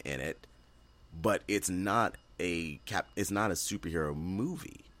America in it, but it's not a superhero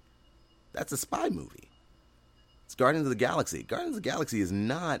movie. That's a spy movie. It's Guardians of the Galaxy. Guardians of the Galaxy is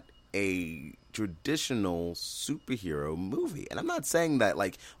not a traditional superhero movie. And I'm not saying that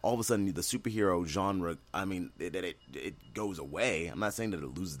like all of a sudden the superhero genre, I mean, it goes away. I'm not saying that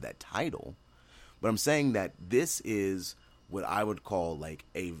it loses that title. But I'm saying that this is what I would call like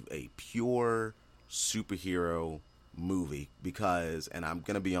a pure superhero movie because, and I'm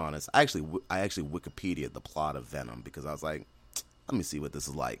gonna be honest, I actually Wikipedia'd the plot of Venom because I was like, let me see what this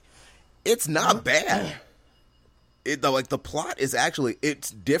is like. It's not bad. The plot is actually,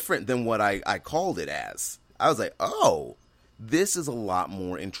 it's different than what I called it as. I was like, oh, this is a lot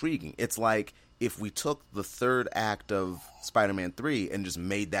more intriguing. It's like if we took the third act of Spider-Man 3 and just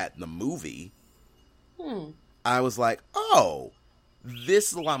made that the movie. I was like, oh,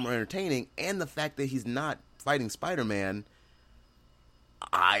 this is a lot more entertaining. And the fact that he's not fighting Spider-Man,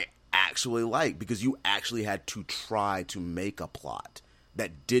 I actually like, because you actually had to try to make a plot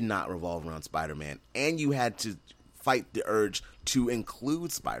that did not revolve around Spider-Man. And you had to fight the urge to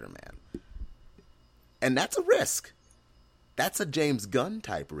include Spider-Man. And that's a risk. That's a James Gunn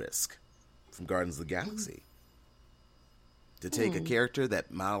type risk from Guardians of the Galaxy. To take a character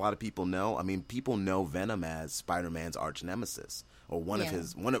that not a lot of people know. I mean, people know Venom as Spider-Man's arch nemesis, or one of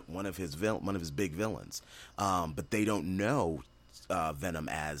his big villains. But they don't know Venom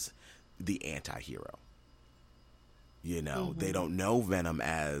as the anti-hero. They don't know Venom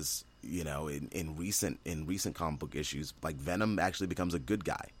as, in recent comic book issues, like Venom actually becomes a good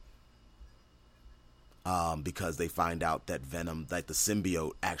guy. because they find out that Venom, like the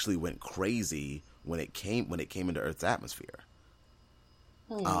symbiote, actually went crazy when it came into Earth's atmosphere.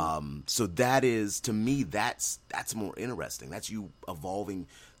 So that is, to me, that's more interesting. That's you evolving,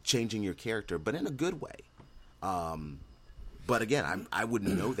 changing your character, but in a good way. But again, I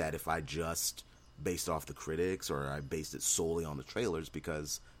wouldn't know that if I just based off the critics or I based it solely on the trailers,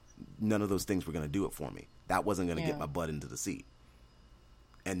 because none of those things were going to do it for me. That wasn't going to get my butt into the seat.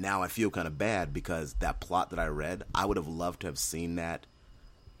 And now I feel kind of bad because that plot that I read, I would have loved to have seen that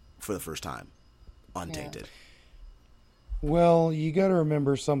for the first time, untainted. Yeah. Well, you got to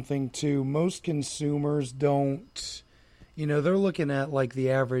remember something too. Most consumers don't, they're looking at like the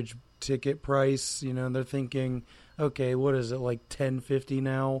average ticket price, and they're thinking, okay, what is it, like $10.50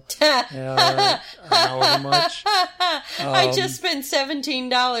 now? However much. I just spent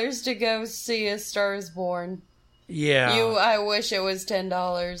 $17 to go see A Star Is Born. Yeah. I wish it was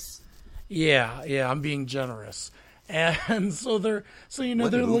 $10. Yeah, I'm being generous. And so they're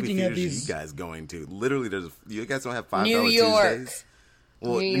What they're movie looking at theaters these. are you guys going to? Literally, you guys don't have $5 New York. Tuesdays.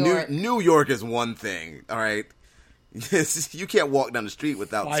 Well, New York. New York is one thing. All right, you can't walk down the street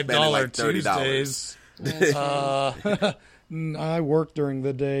without spending like $30. I work during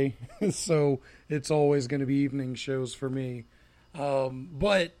the day, so it's always going to be evening shows for me.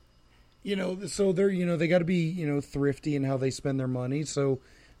 But so they're they got to be thrifty in how they spend their money. So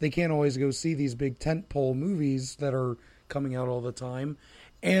they can't always go see these big tentpole movies that are coming out all the time.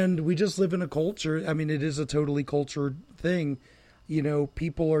 And we just live in a culture. I mean, it is a totally cultured thing.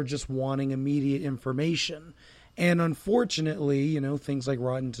 People are just wanting immediate information. And unfortunately, things like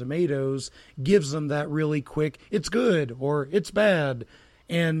Rotten Tomatoes gives them that really quick, it's good or it's bad.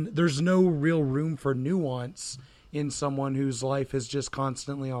 And there's no real room for nuance in someone whose life is just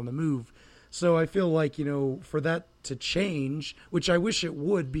constantly on the move. So I feel like, for that to change, which I wish it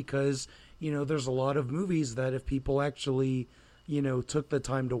would, because, there's a lot of movies that if people actually, took the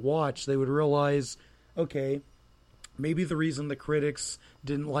time to watch, they would realize, okay, maybe the reason the critics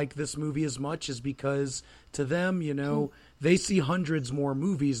didn't like this movie as much is because to them, they see hundreds more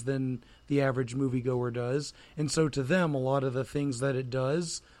movies than the average moviegoer does. And so to them, a lot of the things that it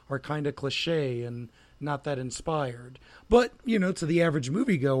does are kind of cliche and not that inspired. But, to the average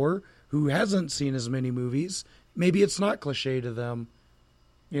moviegoer who hasn't seen as many movies, maybe it's not cliche to them.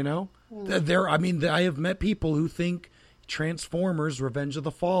 I have met people who think Transformers: Revenge of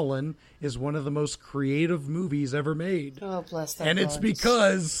the Fallen is one of the most creative movies ever made. Oh, bless that. And it's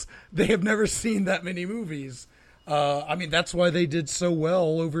because they have never seen that many movies. That's why they did so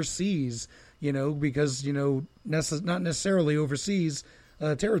well overseas, because, not necessarily overseas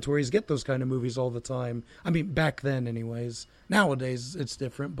territories get those kind of movies all the time. I mean, back then anyways. Nowadays it's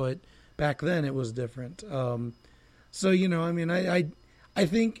different, but back then it was different. I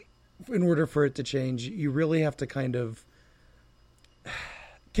think in order for it to change, you really have to kind of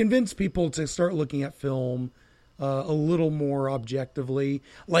convince people to start looking at film a little more objectively.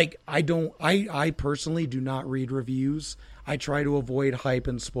 Like, I personally do not read reviews. I try to avoid hype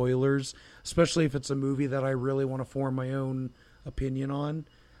and spoilers, especially if it's a movie that I really want to form my own opinion on.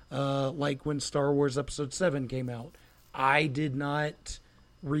 Like when Star Wars Episode 7 came out, I did not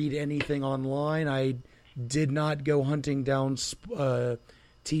read anything online. I did not go hunting down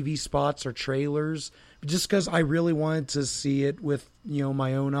TV spots or trailers, just because I really wanted to see it with,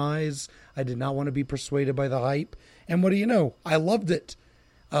 my own eyes. I did not want to be persuaded by the hype. And what do you know? I loved it.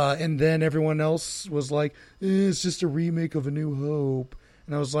 And then everyone else was like, it's just a remake of A New Hope.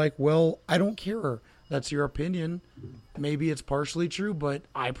 And I was like, well, I don't care. That's your opinion. Maybe it's partially true, but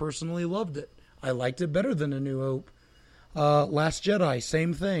I personally loved it. I liked it better than A New Hope. Last Jedi,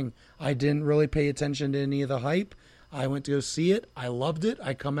 same thing. I didn't really pay attention to any of the hype. I went to go see it. I loved it.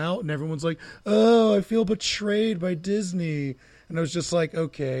 I come out and everyone's like, oh, I feel betrayed by Disney. And I was just like,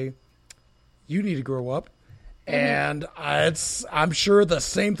 okay, you need to grow up. And I'm sure the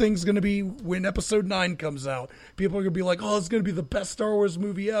same thing's going to be when Episode 9 comes out. People are going to be like, oh, it's going to be the best Star Wars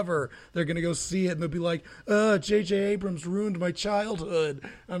movie ever. They're going to go see it and they'll be like, J.J. Abrams ruined my childhood.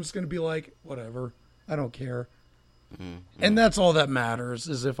 I'm just going to be like, whatever. I don't care. Mm-hmm. And that's all that matters,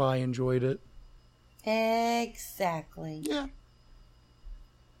 is if I enjoyed it. Exactly. Yeah.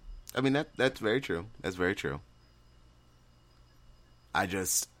 I mean, that's very true. That's very true. I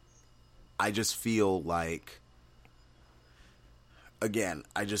just feel like, again,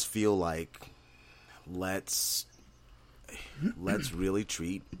 let's really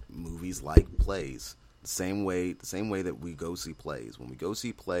treat movies like plays. The same way that we go see plays. When we go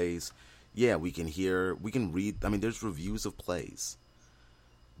see plays, yeah, we can read, there's reviews of plays.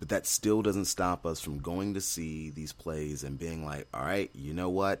 But that still doesn't stop us from going to see these plays and being like, all right, you know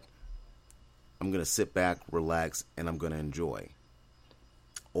what? I'm going to sit back, relax, and I'm going to enjoy.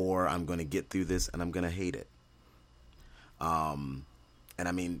 Or I'm going to get through this and I'm going to hate it. And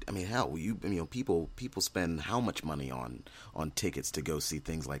I mean, hell, people spend how much money on tickets to go see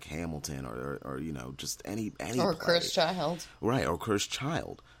things like Hamilton or just any or play. Cursed Child, right? Or Cursed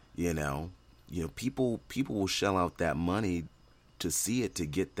Child. People will shell out that money to see it, to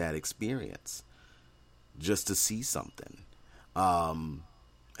get that experience, just to see something. And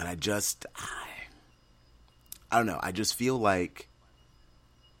I don't know. I just feel like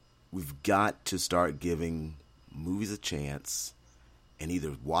we've got to start giving movies a chance. And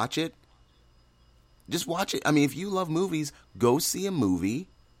either watch it, just watch it. I mean, if you love movies, go see a movie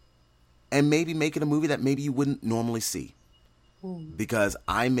and maybe make it a movie that maybe you wouldn't normally see. Because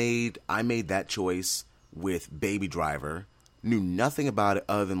I made that choice with Baby Driver. Knew nothing about it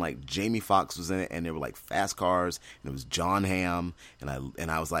other than like Jamie Foxx was in it, and there were like fast cars, and it was John Hamm,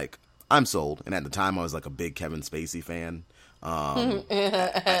 and I was like, I'm sold. And at the time, I was like a big Kevin Spacey fan.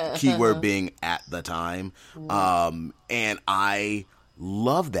 Keyword being at the time. And I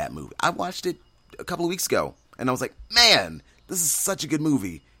love that movie. I watched it a couple of weeks ago, and I was like, man, this is such a good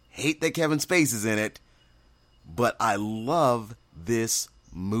movie. Hate that Kevin Spacey's in it, but I love this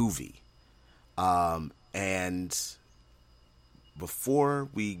movie. And before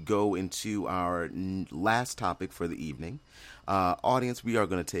we go into our last topic for the evening, audience, we are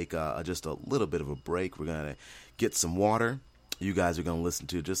going to take just a little bit of a break. We're going to get some water. You guys are going to listen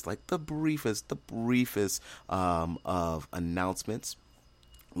to just like the briefest of announcements.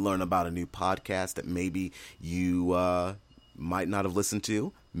 Learn about a new podcast that maybe you might not have listened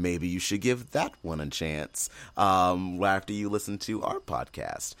to. Maybe you should give that one a chance after you listen to our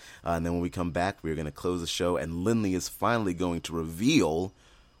podcast. And then when we come back, we're going to close the show, and Lindley is finally going to reveal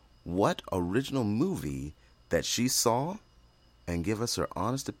what original movie that she saw and give us her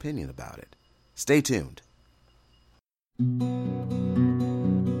honest opinion about it. Stay tuned.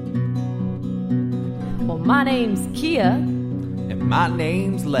 Well, my name's Kia. And my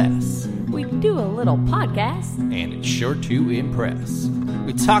name's Les. We do a little podcast. And it's sure to impress.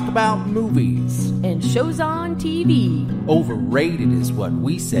 We talk about movies. And shows on TV. Overrated is what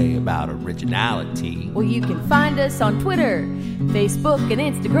we say about originality. Well, you can find us on Twitter, Facebook, and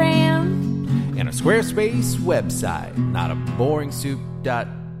Instagram. And a Squarespace website,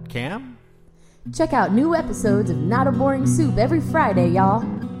 notaboringsoup.com. Check out new episodes of Not a Boring Soup every Friday, y'all.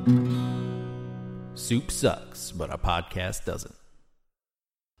 Soup sucks, but our podcast doesn't.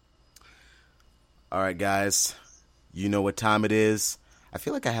 All right, guys, you know what time it is. I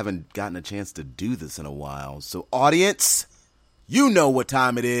feel like I haven't gotten a chance to do this in a while. So, audience, you know what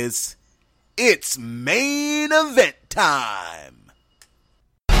time it is. It's main event time.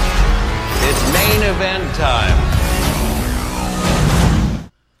 It's main event time.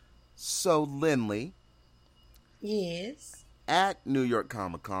 So, Lindley. Yes. At New York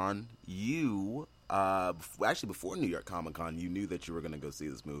Comic Con, you... actually, before New York Comic Con, you knew that you were going to go see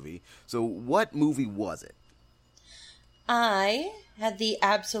this movie. So, what movie was it? I had the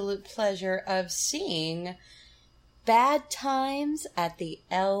absolute pleasure of seeing Bad Times at the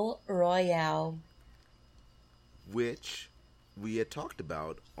El Royale, which we had talked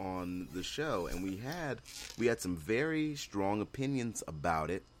about on the show, and we had some very strong opinions about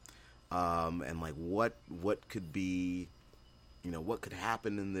it, and like what could be. What could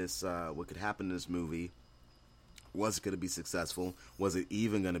happen in this? What could happen in this movie? Was it going to be successful? Was it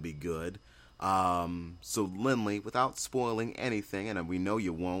even going to be good? So, Lindley, without spoiling anything, and we know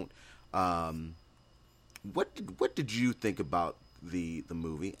you won't, what did you think about the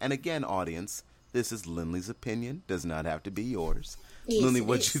movie? And again, audience, this is Lindley's opinion; does not have to be yours. Yes, Lindley,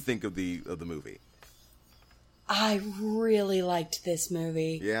 what did you think of the movie? I really liked this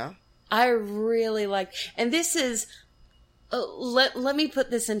movie. Yeah, I really liked, and this is. Let me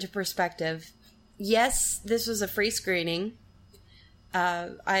put this into perspective. Yes, this was a free screening.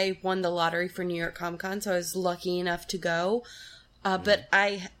 I won the lottery for New York Comic Con, so I was lucky enough to go. But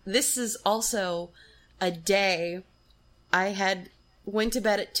this is also a day I went to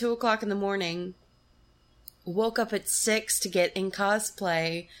bed at 2:00 in the morning, woke up at 6 to get in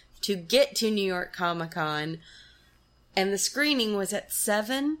cosplay to get to New York Comic Con, and the screening was at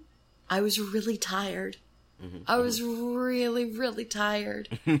 7. I was really tired. I was really, really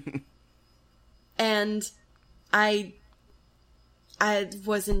tired. And I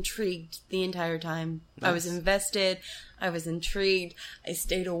was intrigued the entire time. Nice. I was invested. I was intrigued. I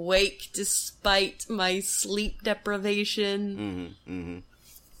stayed awake despite my sleep deprivation.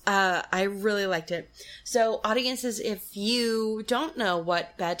 I really liked it. So, audiences, if you don't know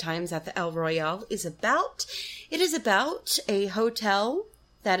what Bad Times at the El Royale is about, it is about a hotel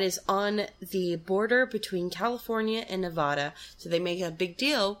that is on the border between California and Nevada. So they make a big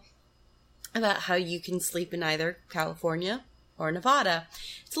deal about how you can sleep in either California or Nevada.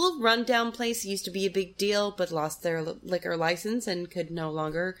 It's a little rundown place. It used to be a big deal, but lost their liquor license and could no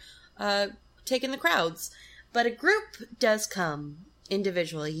longer take in the crowds. But a group does come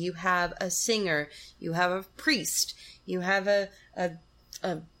individually. You have a singer, you have a priest, you have a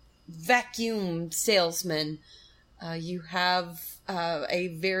vacuum salesman, you have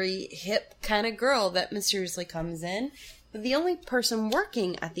a very hip kind of girl that mysteriously comes in. But the only person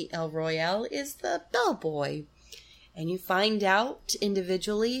working at the El Royale is the bellboy. And you find out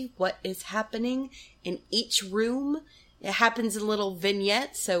individually what is happening in each room. It happens in little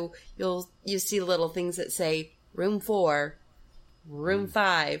vignettes, so you see little things that say room 4, room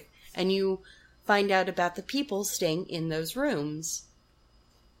 5, and you find out about the people staying in those rooms.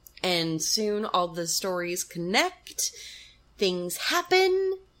 And soon all the stories connect, things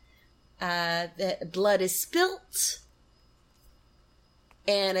happen, the blood is spilt,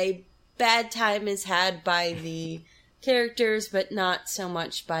 and a bad time is had by the characters, but not so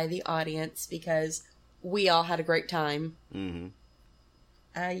much by the audience, because we all had a great time. Mm-hmm.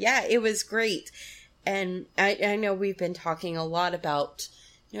 Yeah, it was great. And I know we've been talking a lot about,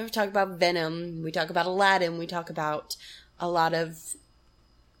 we talk about Venom, we talk about Aladdin, we talk about a lot of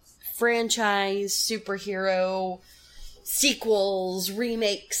franchise, superhero, sequels,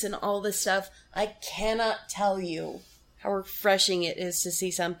 remakes, and all this stuff. I cannot tell you how refreshing it is to see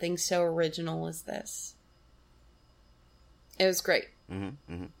something so original as this. It was great.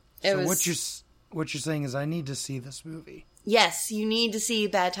 Mm-hmm. Mm-hmm. So what you're saying is I need to see this movie. Yes, you need to see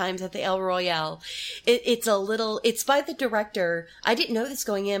Bad Times at the El Royale. It's by the director. I didn't know this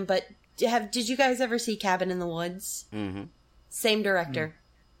going in, but did you guys ever see Cabin in the Woods? Mm-hmm. Same director.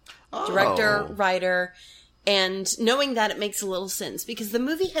 Oh. Director, writer, and knowing that, it makes a little sense, because the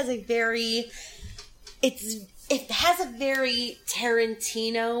movie has it has a very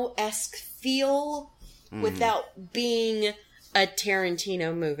Tarantino-esque feel without being a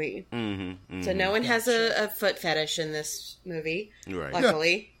Tarantino movie. Mm-hmm. Mm-hmm. So no one has a foot fetish in this movie, Right.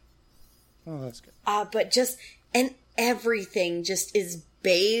 luckily. Oh, that's good. But and everything just is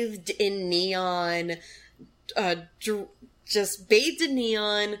bathed in neon, just bathed in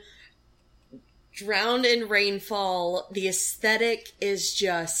neon, drowned in rainfall. The aesthetic is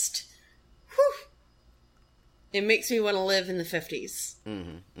just, whew. It makes me want to live in the 50s.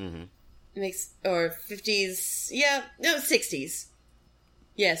 Mm-hmm. Mm-hmm. Or 50s, 60s.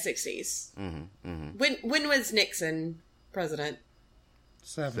 Yeah, 60s. Mm-hmm. Mm-hmm. When was Nixon president?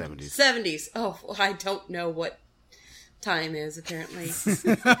 70s. 70s. Oh, well, I don't know what time is, apparently. So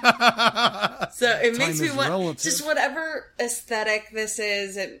it makes me want, relative. just whatever aesthetic this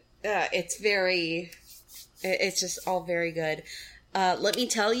is, it's just all very good. Let me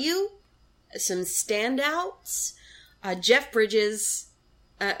tell you, some standouts. Jeff Bridges,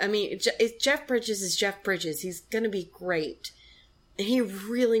 Jeff Bridges is Jeff Bridges. He's going to be great. And he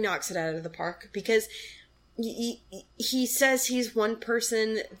really knocks it out of the park, because he says he's one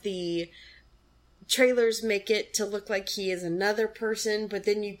person. The trailers make it to look like he is another person, but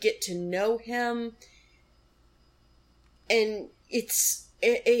then you get to know him, and he's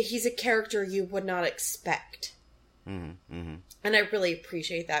a character you would not expect. Mm-hmm. Mm-hmm. And I really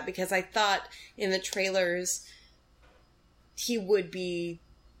appreciate that, because I thought in the trailers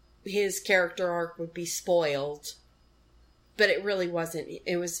his character arc would be spoiled, but it really wasn't.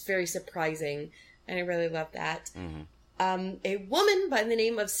 It was very surprising, and I really loved that. Mm-hmm. A woman by the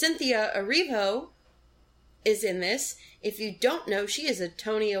name of Cynthia Erivo is in this. If you don't know, she is a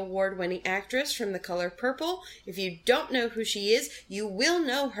Tony Award-winning actress from The Color Purple. If you don't know who she is, you will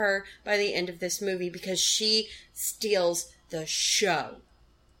know her by the end of this movie, because she steals the show.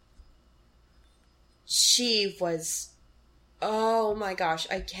 She was... Oh my gosh,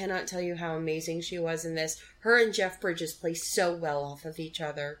 I cannot tell you how amazing she was in this. Her and Jeff Bridges play so well off of each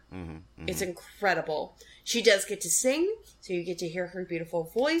other. Mm-hmm. Mm-hmm. It's incredible. She does get to sing, so you get to hear her beautiful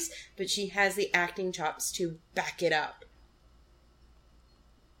voice, but she has the acting chops to back it up.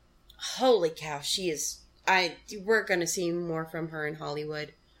 Holy cow, she is... We're going to see more from her in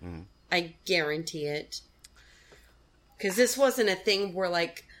Hollywood. Mm-hmm. I guarantee it. Because this wasn't a thing where,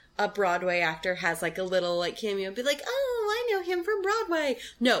 like, a Broadway actor has, like, a little, like, cameo and be like, oh, I know him from Broadway.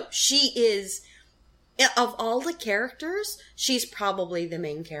 No, she is... Of all the characters, she's probably the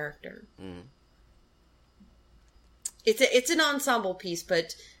main character. Mm-hmm. It's an ensemble piece,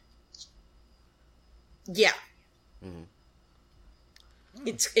 but... Yeah. Mm-hmm.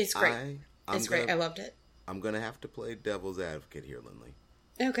 It's great. It's great. I loved it. I'm gonna have to play devil's advocate here, Lindley.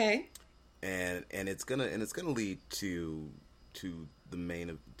 Okay. And it's gonna lead to the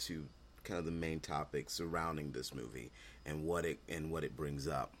main to kind of the main topic surrounding this movie and what it brings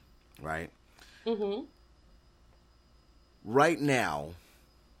up, right? Mm-hmm. Right now,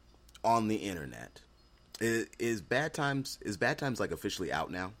 on the internet, is Bad Times like officially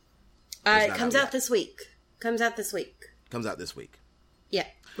out now? It comes out this week. Comes out this week. Yeah.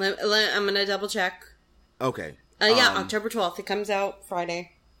 I'm gonna double check. Okay. Yeah, October 12th. It comes out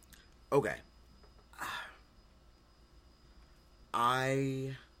Friday. Okay.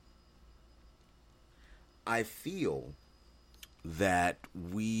 I feel that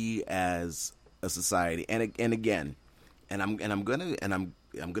we as a society, and again, I'm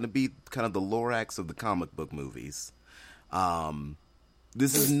gonna be kind of the Lorax of the comic book movies.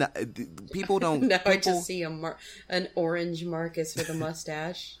 This is not, people don't. No, people, I just see an orange Marcus with a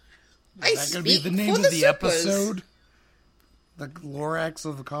mustache. Is that going to be the name of the episode? The Lorax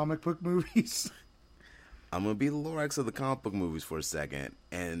of the comic book movies? I'm going to be the Lorax of the comic book movies for a second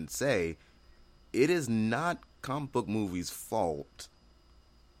and say it is not comic book movies' fault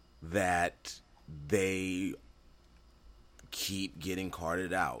that they keep getting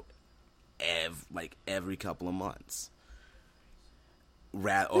carted out every couple of months.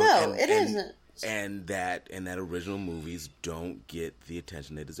 It isn't. And that original movies don't get the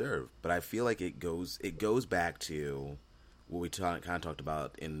attention they deserve. But I feel like it goes back to what we kind of talked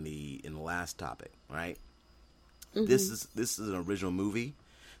about in the last topic, right? Mm-hmm. This is an original movie.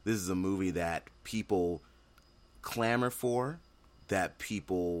 This is a movie that people clamor for, that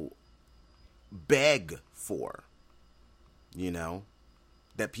people beg for,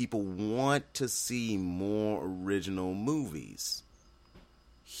 that people want to see more original movies.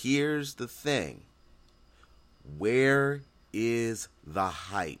 Here's the thing. Where is the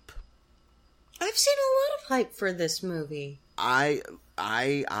hype? I've seen a lot of hype for this movie. I've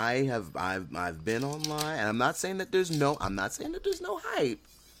been online, and I'm not saying that there's no hype,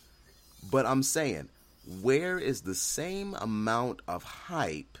 but I'm saying, where is the same amount of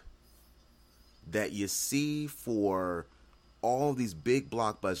hype that you see for all these big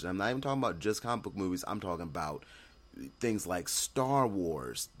blockbusters? I'm not even talking about just comic book movies. I'm talking about things like Star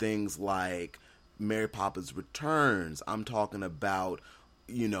Wars, things like Mary Poppins Returns. I'm talking about,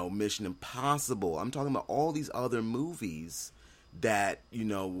 Mission Impossible. I'm talking about all these other movies that,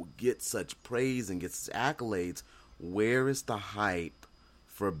 get such praise and get such accolades. Where is the hype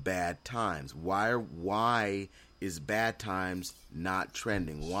for Bad Times? Why is Bad Times not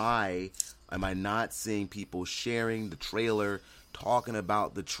trending? Why am I not seeing people sharing the trailer, talking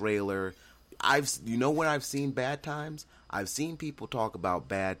about the trailer? Where I've seen Bad Times? I've seen people talk about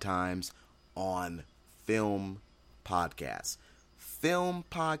Bad Times on film podcasts. Film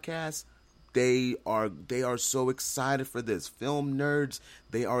podcasts, they are so excited for this. Film nerds,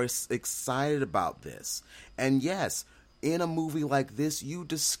 they are excited about this. And yes, in a movie like this, you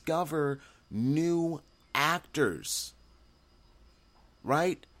discover new actors,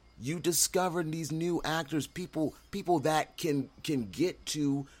 right? You discover these new actors, people that can get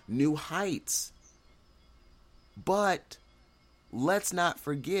to new heights. But let's not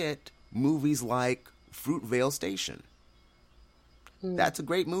forget movies like Fruitvale Station. That's a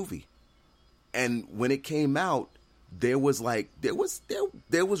great movie. And when it came out, there was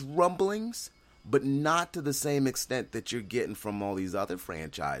rumblings, but not to the same extent that you're getting from all these other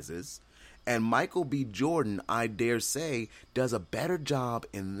franchises. And Michael B. Jordan, I dare say, does a better job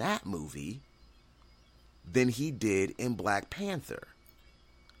in that movie than he did in Black Panther.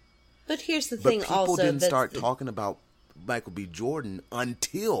 But here's the thing also. But people didn't start talking about Michael B. Jordan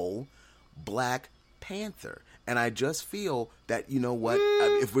until Black Panther. And I just feel that,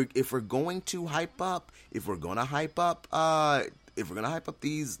 if we're going to hype up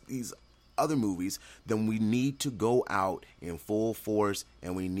these other movies, then we need to go out in full force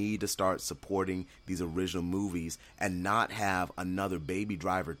and we need to start supporting these original movies and not have another Baby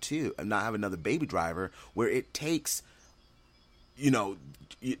Driver 2, and not have another Baby Driver where it takes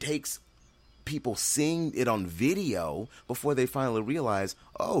people seeing it on video before they finally realize,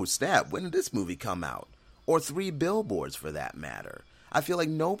 oh snap, when did this movie come out? Or 3 Billboards, for that matter. I feel like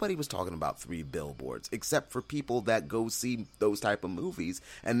nobody was talking about 3 Billboards except for people that go see those type of movies.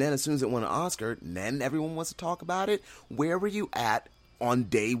 And then as soon as it won an Oscar, then everyone wants to talk about it. Where were you at on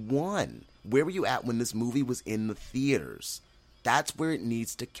day one? Where were you at when this movie was in the theaters? That's where it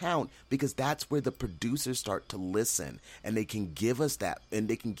needs to count, because that's where the producers start to listen, and they can give us that,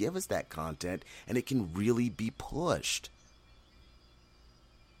 content, and it can really be pushed.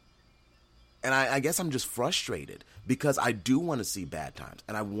 And I guess I'm just frustrated because I do want to see Bad Times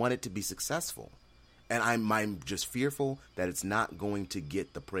and I want it to be successful. And I'm just fearful that it's not going to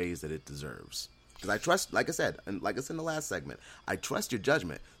get the praise that it deserves. Because I trust, like I said, and like I said in the last segment, I trust your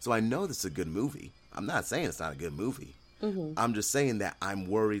judgment. So I know this is a good movie. I'm not saying it's not a good movie. Mm-hmm. I'm just saying that I'm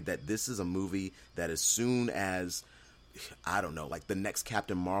worried that this is a movie that as soon as, I don't know, like the next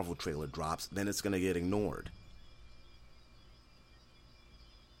Captain Marvel trailer drops, then it's going to get ignored.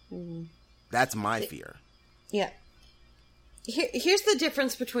 Mm-hmm. That's my fear. Yeah. Here's the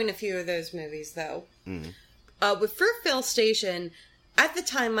difference between a few of those movies, though. Mm-hmm. With Fruitvale Station, at the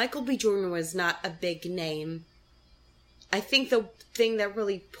time, Michael B. Jordan was not a big name. I think the thing that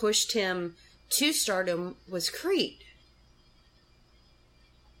really pushed him to stardom was Creed.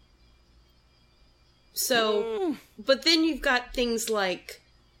 So, but then you've got things like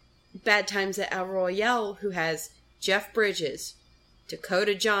Bad Times at El Royale, who has Jeff Bridges,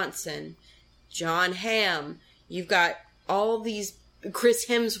 Dakota Johnson, John Hamm. You've got all these, Chris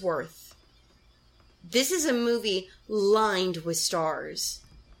Hemsworth. This is a movie lined with stars.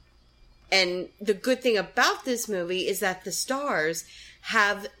 And the good thing about this movie is that the stars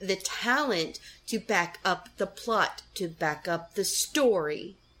have the talent to back up the plot, to back up the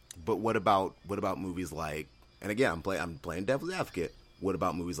story. But what about movies like, and again, I'm playing devil's advocate. What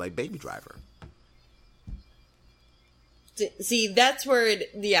about movies like Baby Driver? See, that's where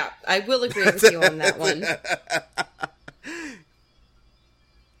I will agree with you on that one.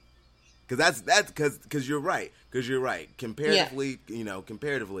 Because you're right.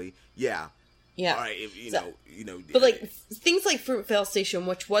 Comparatively, yeah. Yeah. All right. But like things like Fruitvale Station,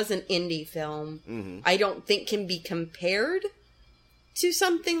 which was an indie film, mm-hmm. I don't think can be compared to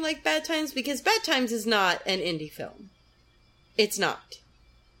something like Bad Times, because Bad Times is not an indie film. It's not.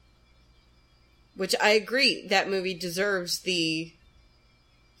 Which I agree, that movie deserves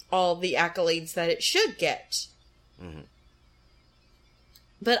all the accolades that it should get. Mm-hmm.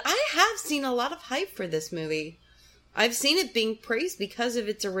 But I have seen a lot of hype for this movie. I've seen it being praised because of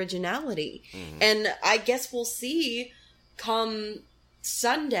its originality. Mm-hmm. And I guess we'll see come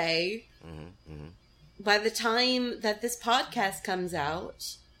Sunday, mm-hmm. by the time that this podcast comes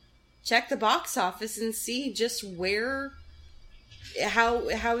out, check the box office and see just how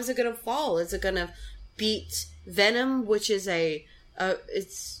is it going to fall? Is it going to beat Venom, which is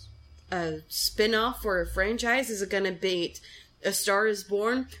it's a spin-off or a franchise? Is it going to beat A Star Is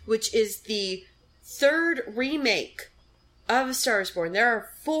Born, which is the third remake of A Star Is Born? There are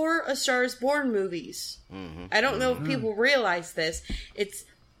 4 A Star Is Born movies. Mm-hmm. I don't know if people realize this.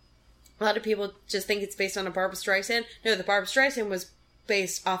 A lot of people just think it's based on a Barbra Streisand. No, the Barbra Streisand was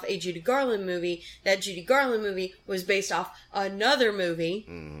based off a Judy Garland movie. That Judy Garland movie was based off another movie.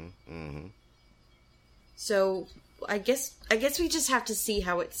 Mm-hmm. Mm-hmm. So I guess we just have to see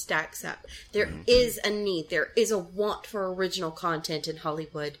how it stacks up. There mm-hmm. is a need. There is a want for original content in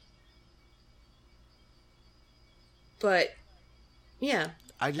Hollywood. But yeah,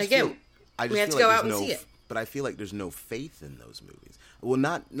 we have to go out and see it. But I feel like there's no faith in those movies. Well,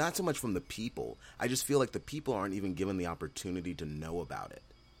 not so much from the people. I just feel like the people aren't even given the opportunity to know about it.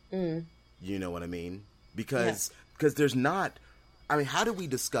 Mm. You know what I mean? Because there's not. I mean, how did we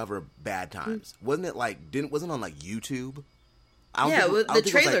discover Bad Times? Wasn't it wasn't on like YouTube? The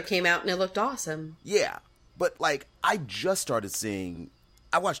trailer came out and it looked awesome. Yeah, but I just started seeing.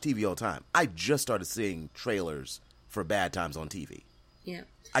 I watch TV all the time. I just started seeing trailers for Bad Times on TV. Yeah.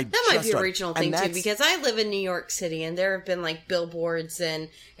 That might be a regional thing too, because I live in New York City and there have been billboards and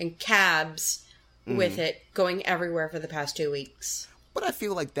cabs with it going everywhere for the past 2 weeks. But I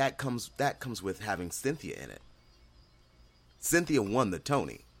feel like that comes with having Cynthia in it. Cynthia won the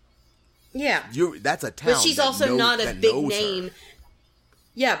Tony. Yeah. That's a town. But she's also not a big name. Her.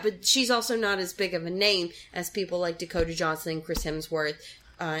 Yeah, but she's also not as big of a name as people like Dakota Johnson, Chris Hemsworth,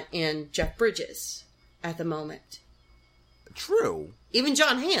 and Jeff Bridges at the moment. True. Even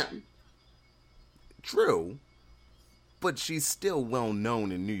John Hamm. True. But she's still well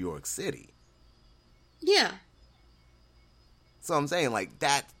known in New York City. Yeah. So I'm saying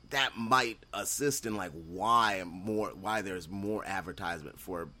that might assist in why there's more advertisement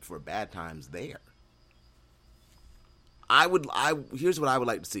for Bad Times there. Here's what I would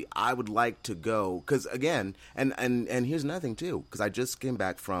like to see. I would like to go, because again, and here's another thing too, because I just came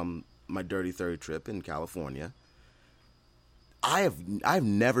back from my Dirty 30 trip in California. I've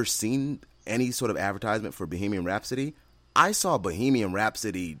never seen any sort of advertisement for Bohemian Rhapsody. I saw Bohemian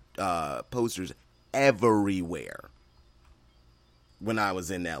Rhapsody posters everywhere when I was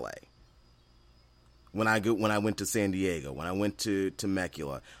in LA. When I went to San Diego, when I went to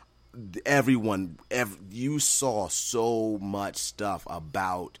Temecula, you saw so much stuff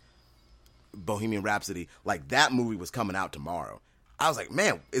about Bohemian Rhapsody. That movie was coming out tomorrow. I was like,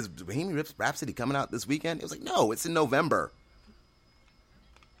 man, is Bohemian Rhapsody coming out this weekend? It was like, no, it's in November.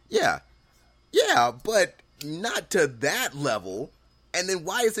 Yeah. Yeah, but not to that level. And then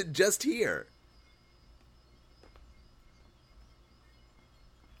why is it just here?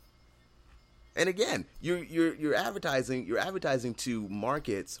 And again, you're advertising to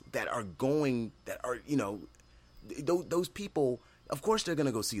markets that are those people. Of course, they're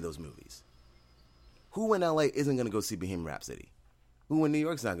gonna go see those movies. Who in LA isn't gonna go see Bohemian Rhapsody? Who in New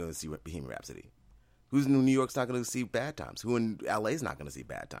York's not gonna see Bohemian Rhapsody? Who's in New York's not gonna see Bad Times? Who in LA's not gonna see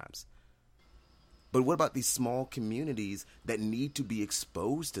Bad Times? But what about these small communities that need to be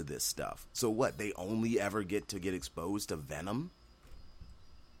exposed to this stuff? So what? They only ever get exposed to Venom?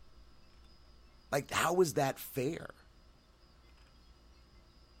 Like, how is that fair?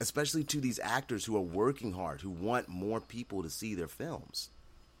 Especially to these actors who are working hard, who want more people to see their films.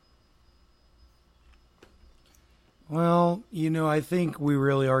 Well, I think we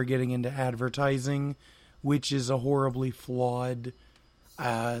really are getting into advertising, which is a horribly flawed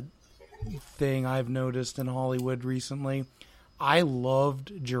thing I've noticed in Hollywood recently. I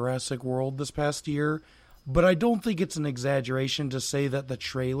loved Jurassic World this past year, but I don't think it's an exaggeration to say that the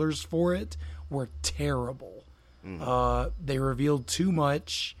trailers for it were terrible. They revealed too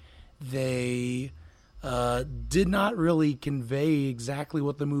much. They did not really convey exactly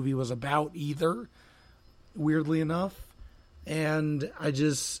what the movie was about either, weirdly enough. And I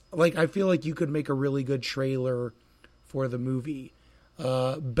feel like you could make a really good trailer for the movie,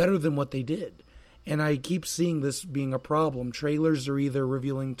 better than what they did. And I keep seeing this being a problem. Trailers are either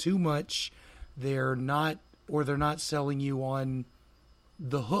revealing too much, they're not selling you on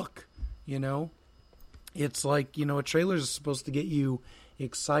the hook. It's like, a trailer is supposed to get you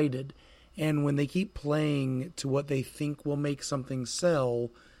excited. And when they keep playing to what they think will make something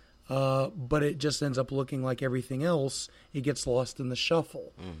sell, but it just ends up looking like everything else, it gets lost in the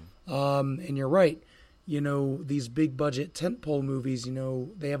shuffle. And you're right. These big budget tentpole movies,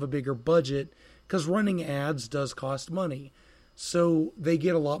 they have a bigger budget because running ads does cost money. So they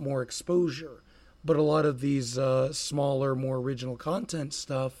get a lot more exposure. But a lot of these smaller, more original content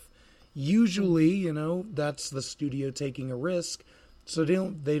stuff, usually, that's the studio taking a risk, so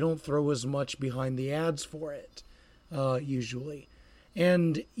they don't throw as much behind the ads for it, usually.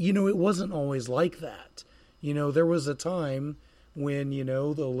 And, it wasn't always like that. There was a time when, the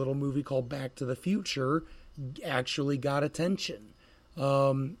little movie called Back to the Future actually got attention.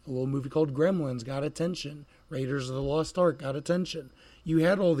 A little movie called Gremlins got attention. Raiders of the Lost Ark got attention. You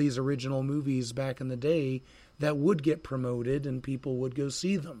had all these original movies back in the day that would get promoted and people would go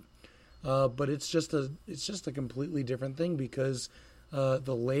see them. But it's just a completely different thing because the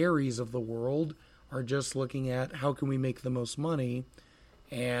Larrys of the world are just looking at how can we make the most money,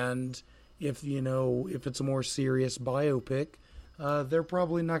 and if it's a more serious biopic, they're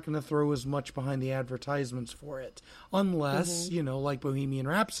probably not going to throw as much behind the advertisements for it, unless like Bohemian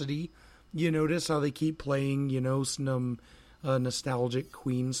Rhapsody, you notice how they keep playing some nostalgic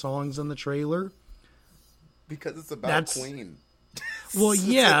Queen songs in the trailer because it's about Queen. Well,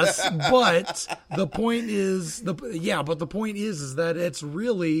 yes, but the point is that it's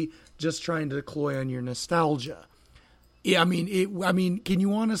really just trying to cloy on your nostalgia. Yeah, I mean, can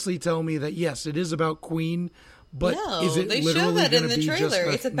you honestly tell me that yes, it is about Queen, but no, is it they literally show that in the be trailer. just a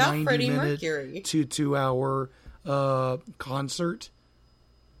it's about Freddie Mercury to 2 hour concert?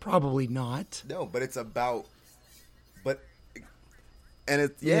 Probably not. No, but it's about, and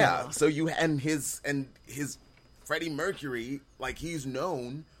it's yeah. So his Freddie Mercury, like, he's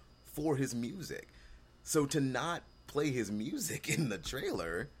known for his music. So to not play his music in the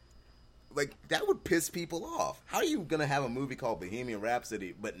trailer, like, that would piss people off. How are you going to have a movie called Bohemian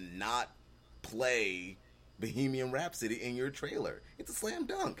Rhapsody but not play Bohemian Rhapsody in your trailer? It's a slam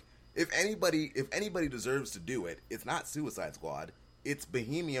dunk. If anybody deserves to do it, it's not Suicide Squad. It's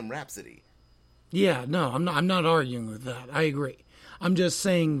Bohemian Rhapsody. Yeah, no, I'm not arguing with that. I agree. I'm just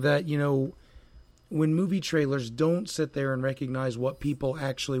saying that, when movie trailers don't sit there and recognize what people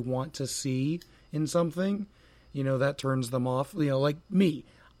actually want to see in something, that turns them off. Like me,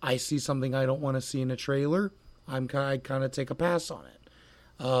 I see something I don't want to see in a trailer, I kind of take a pass on it.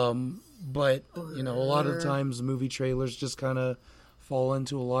 But, a lot of times movie trailers just kind of fall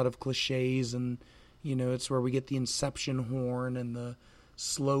into a lot of cliches, and, it's where we get the Inception horn and the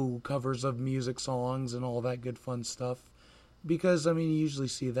slow covers of music songs and all that good fun stuff. Because, you usually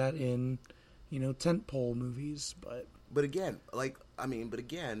see that in tentpole movies, but again,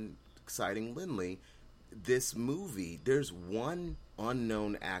 citing Lindley, this movie, there's one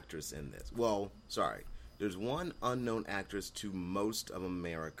unknown actress in this. Well, sorry, there's one unknown actress to most of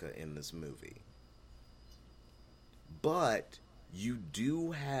America in this movie. But you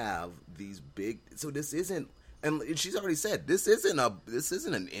do have these big. So this isn't, and she's already said this isn't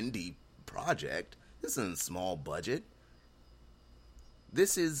an indie project. This isn't small budget.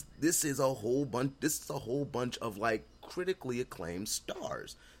 This is a whole bunch of like critically acclaimed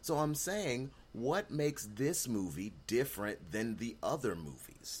stars. So I'm saying, what makes this movie different than the other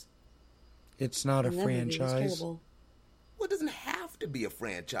movies? It's not a franchise. Well, it doesn't have to be a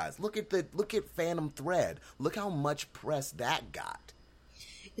franchise. Look at Phantom Thread. Look how much press that got.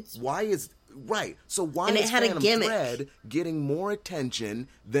 Why is Phantom Thread getting more attention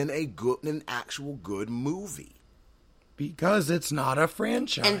than an actual good movie? Because it's not a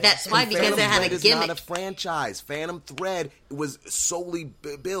franchise. And that's why, because it had a gimmick. It's not a franchise. Phantom Thread was solely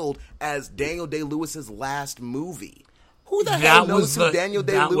billed as Daniel Day-Lewis's last movie. Who the hell knows who Daniel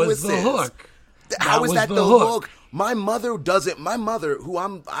Day-Lewis is? That was the hook. How is that the hook? My mother doesn't. My mother, who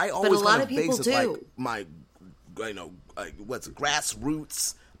I always kind of base as like my, what's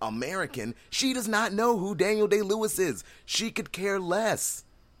grassroots American. She does not know who Daniel Day-Lewis is. She could care less.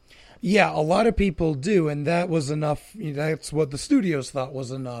 Yeah, a lot of people do, and that was enough. That's what the studios thought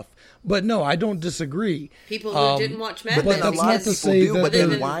was enough. But no, I don't disagree. People who didn't watch Mad Men. But that's not to say that. But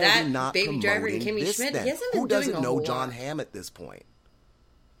then why are we not Baby Driver and promoting Kimmy this Schmidt, then? he hasn't Who been doing doesn't a know whole John lot. Hamm at this point?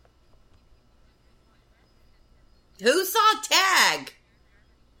 Who saw Tag?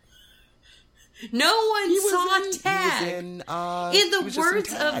 No one saw Tag. In the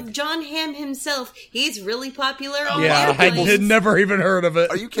words of John Hamm himself, he's really popular on airplanes. I had never even heard of it.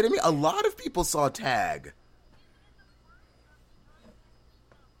 Are you kidding me? A lot of people saw Tag.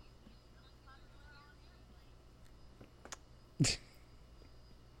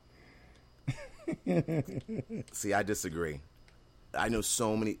 See, I disagree. I know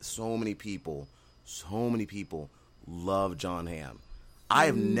so many people love John Hamm. I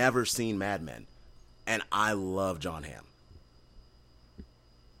have never seen Mad Men, and I love John Hamm.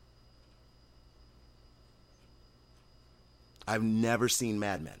 I've never seen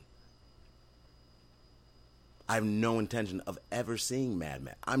Mad Men. I have no intention of ever seeing Mad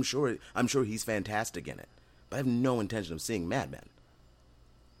Men. I'm sure he's fantastic in it, but I have no intention of seeing Mad Men.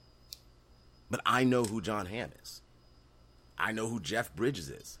 But I know who John Hamm is. I know who Jeff Bridges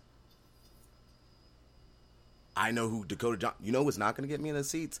is. I know who Dakota Johnson. You know what's not going to get me in the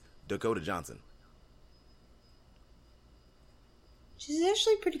seats? Dakota Johnson. She's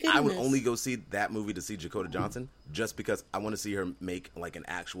actually pretty good. I would only go see that movie to see Dakota Johnson just because I want to see her make like an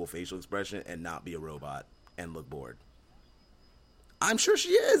actual facial expression and not be a robot and look bored. I'm sure she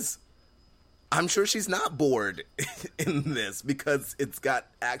is. I'm sure she's not bored in this because it's got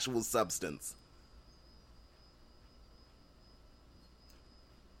actual substance.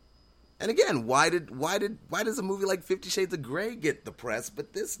 And again, why does a movie like 50 Shades of Grey get the press,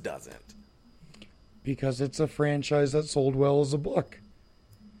 but this doesn't? Because it's a franchise that sold well as a book.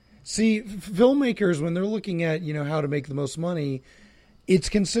 See, filmmakers, when they're looking at, how to make the most money, it's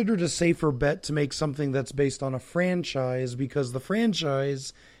considered a safer bet to make something that's based on a franchise because the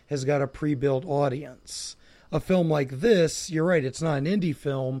franchise has got a pre-built audience. A film like this, you're right, it's not an indie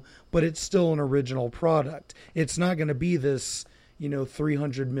film, but it's still an original product. It's not going to be this,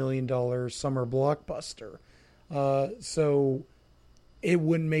 $300 million summer blockbuster. So it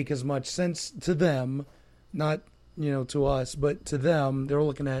wouldn't make as much sense to them, not, to us, but to them. They're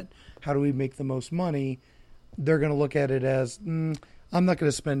looking at how do we make the most money. They're going to look at it as, I'm not going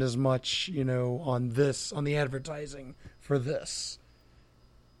to spend as much, on the advertising for this.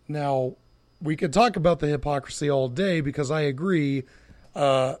 Now, we could talk about the hypocrisy all day because I agree.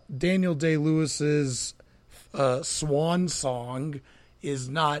 Daniel Day-Lewis's Swan Song is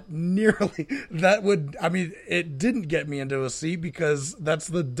not nearly it didn't get me into a seat because that's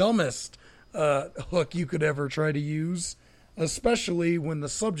the dumbest hook you could ever try to use, especially when the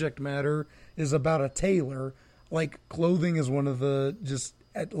subject matter is about a tailor. Like, clothing is one of the, just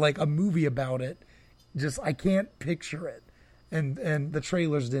like a movie about it. Just, I can't picture it. And the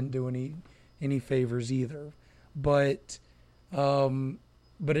trailers didn't do any favors either. But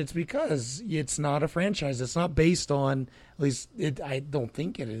it's because it's not a franchise. It's not based on, at least I don't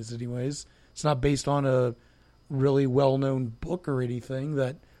think it is anyways. It's not based on a really well-known book or anything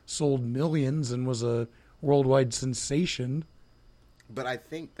that sold millions and was a worldwide sensation. But I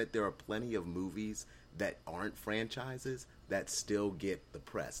think that there are plenty of movies that aren't franchises that still get the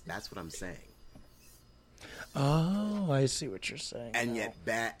press. That's what I'm saying. Oh, I see what you're saying. And yet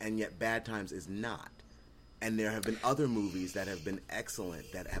Bad Times is not. And there have been other movies that have been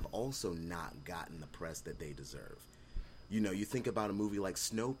excellent that have also not gotten the press that they deserve. You think about a movie like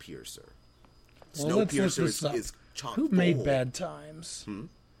Snowpiercer. Snowpiercer is chock full. Who made Bad Times?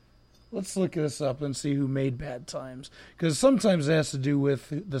 Let's look this up and see who made Bad Times. Because sometimes it has to do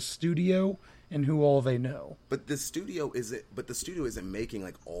with the studio and who all they know. But the studio isn't making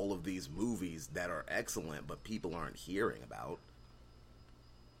like all of these movies that are excellent, but people aren't hearing about.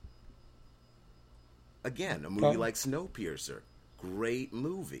 Again, a movie like Snowpiercer, great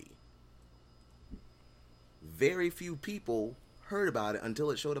movie. Very few people heard about it until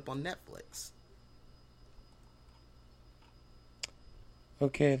it showed up on Netflix.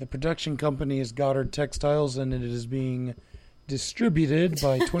 Okay, the production company is Goddard Textiles, and it is being distributed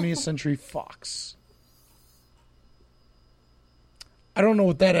by 20th Century Fox. I don't know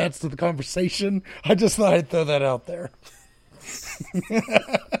what that adds to the conversation. I just thought I'd throw that out there.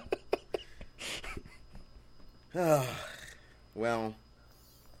 Well,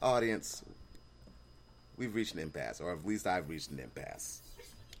 audience, we've reached an impasse, or at least I've reached an impasse.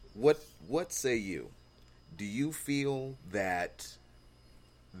 What say you? Do you feel that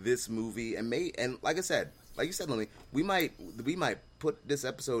this movie and like you said, Lily, we might put this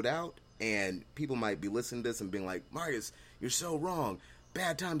episode out, and people might be listening to this and being like, Marius, you're so wrong.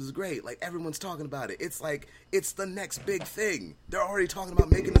 Bad Times is great. Like, everyone's talking about it. It's like, it's the next big thing. They're already talking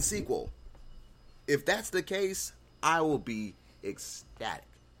about making a sequel. If that's the case, I will be ecstatic.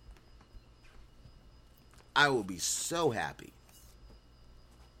 I will be so happy.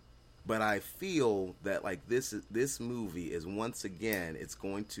 But I feel that like this movie is once again it's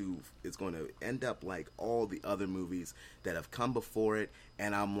going to end up like all the other movies that have come before it,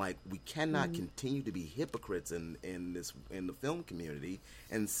 and I'm like, we cannot continue to be hypocrites in the film community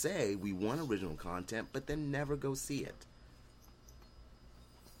and say we want original content but then never go see it.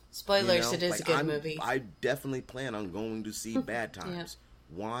 Spoilers, it is a good movie. I definitely plan on going to see Bad Times.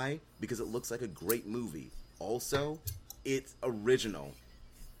 Yeah. Why? Because it looks like a great movie. Also, it's original.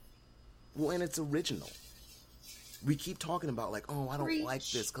 Well, and it's original. We keep talking about like, oh, I don't like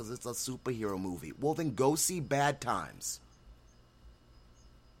this because it's a superhero movie. Well, then go see Bad Times.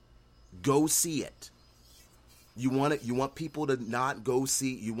 Go see it. You want it? You want people to not go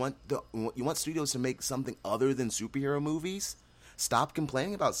see? You want studios to make something other than superhero movies? Stop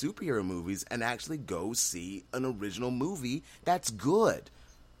complaining about superhero movies and actually go see an original movie that's good.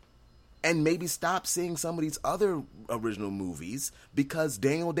 And maybe stop seeing some of these other original movies because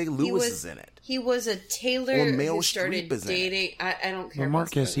Daniel Day-Lewis is in it. He was a tailor or Meryl who started Streep is dating. I don't care. Well,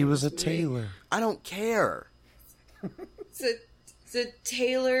 Marcus, he was a tailor. I don't care. It's a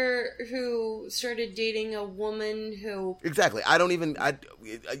tailor who started dating a woman who exactly. I don't even. I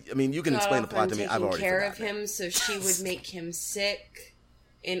mean, you can explain the plot to me. I've already care forgotten of him, so she would make him sick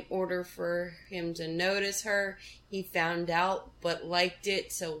in order for him to notice her. He found out, but liked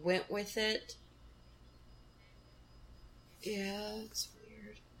it, so went with it. Yeah, it's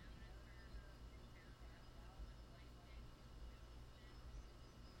weird.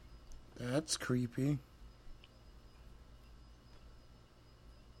 That's creepy.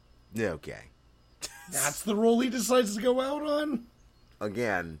 Yeah, okay. That's the role he decides to go out on?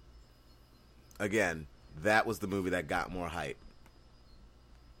 Again, that was the movie that got more hype.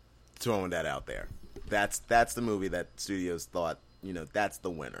 Throwing that out there. That's the movie that studios thought, that's the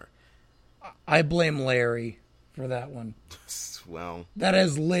winner. I blame Larry for that one. Well, that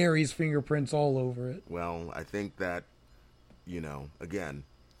has Larry's fingerprints all over it. Well, I think that, again,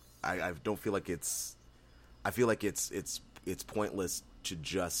 I don't feel like it's. I feel like it's pointless to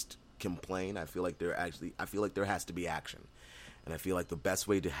just complain. I feel like there has to be action, and I feel like the best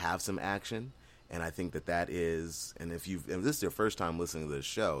way to have some action. And I think that is, and if this is your first time listening to this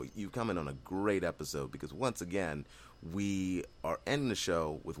show, you've come in on a great episode because once again, we are ending the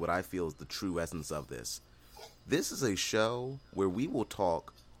show with what I feel is the true essence of this. This is a show where we will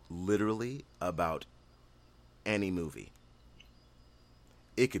talk literally about any movie.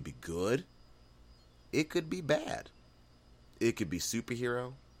 It could be good. It could be bad. It could be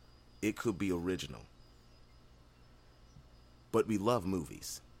superhero. It could be original. But we love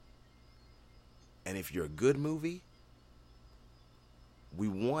movies. And if you're a good movie, we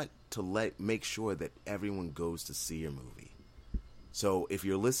want to make sure that everyone goes to see your movie. So if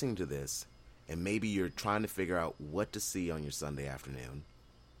you're listening to this and maybe you're trying to figure out what to see on your Sunday afternoon,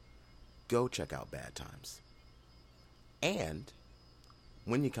 go check out Bad Times. And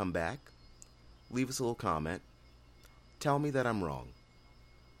when you come back, leave us a little comment. Tell me that I'm wrong.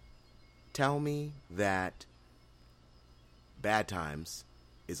 Tell me that Bad Times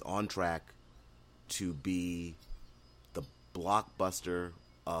is on track to be the blockbuster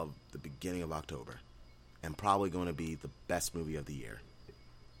of the beginning of October and probably going to be the best movie of the year.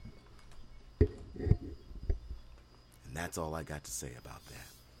 And that's all I got to say about that.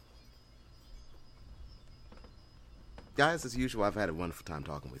 Guys, as usual, I've had a wonderful time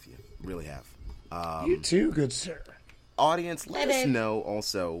talking with you. Really have. You too, good sir. audience, let us Dave. know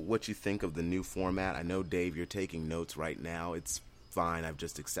also what you think of the new format. I know, Dave, you're taking notes right now. It's fine. I've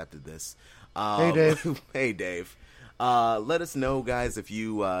just accepted this. Hey, Dave. Hey, Dave. Let us know, guys, if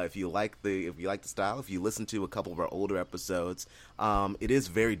you like the style. If you listen to a couple of our older episodes, it is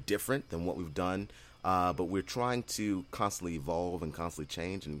very different than what we've done. But we're trying to constantly evolve and constantly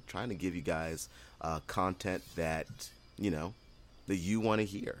change, and trying to give you guys content that that you want to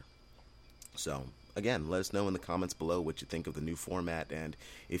hear. So again, let us know in the comments below what you think of the new format, and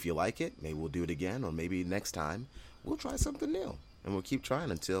if you like it, maybe we'll do it again, or maybe next time we'll try something new, and we'll keep trying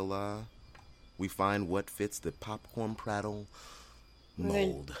until we find what fits the Popcorn Prattle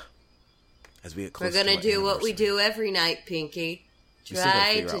mold. As we get closer, We're gonna do what we do every night, Pinky. We still gotta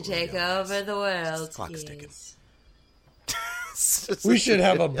Try figure to out what take we got, over guys. the world. Clock is ticking. Yes. We should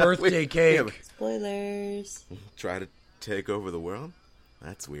have a birthday cake. Yeah, Spoilers. try to take over the world?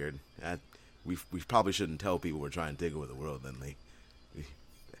 That's weird. We probably shouldn't tell people we're trying to take over the world, then, Lee.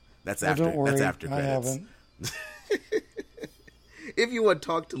 That's after. Don't worry, that's after I credits. haven't. If you want to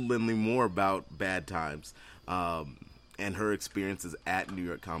talk to Lindley more about Bad Times and her experiences at New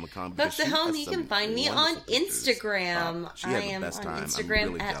York Comic Con, Folks at home, you can find me on Instagram. She I had the am best on time. Instagram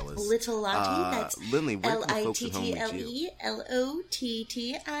I'm really at jealous. Little Lottie. That's Lindley, where can the folks at home reach you?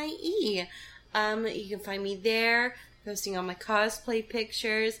 LITTLELOTTIE. You can find me there, posting all my cosplay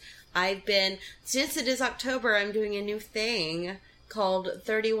pictures. Since it is October, I'm doing a new thing called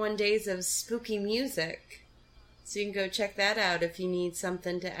 31 Days of Spooky Music. So you can go check that out if you need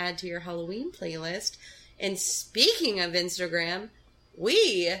something to add to your Halloween playlist. And speaking of Instagram,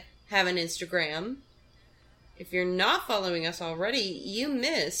 we have an Instagram. If you're not following us already, you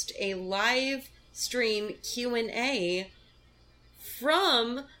missed a live stream Q&A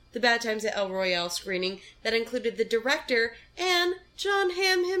from the Bad Times at El Royale screening that included the director and John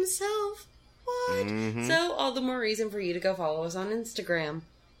Hamm himself. What? Mm-hmm. So all the more reason for you to go follow us on Instagram.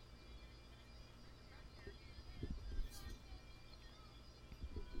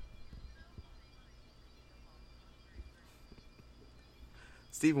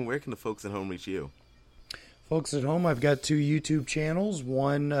 Stephen, where can the folks at home reach you? Folks at home, I've got 2 YouTube channels.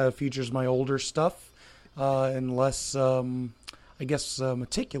 One features my older stuff and less,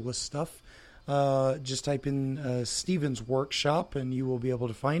 meticulous stuff. Just type in Steven's Workshop and you will be able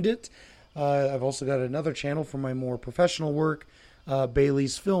to find it. I've also got another channel for my more professional work,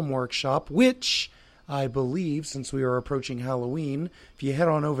 Bailey's Film Workshop, which I believe, since we are approaching Halloween, if you head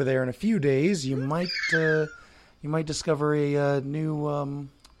on over there in a few days, you might discover a new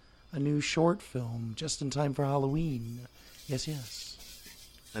short film just in time for Halloween. Yes.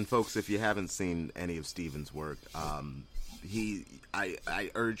 And folks, if you haven't seen any of Steven's work, I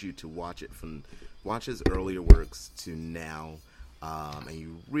urge you to watch his earlier works to now, and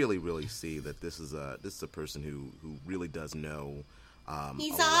you really see that this is a person who really does know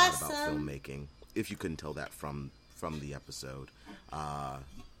He's a lot about awesome. filmmaking. If you couldn't tell that from the episode,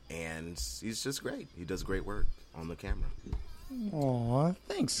 and he's just great. He does great work on the camera. Aw,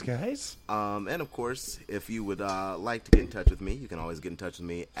 thanks, guys. And of course, if you would like to get in touch with me, you can always get in touch with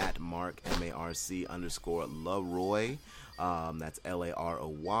me at Mark_LaRoy. That's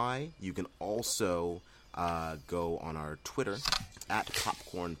LAROY. You can also go on our Twitter at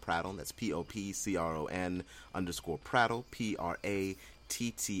Popcorn Prattle. That's POPCRON_Prattle, PRATTLE.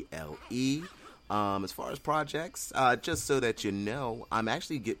 As far as projects, just so that you know, I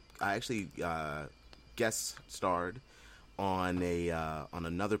actually guest starred on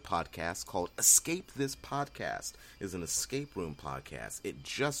another podcast called Escape This Podcast. It's an escape room podcast. It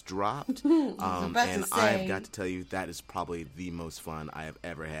just dropped, and I've got to tell you that is probably the most fun I have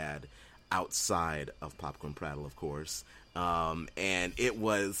ever had outside of Popcorn Prattle, of course. And it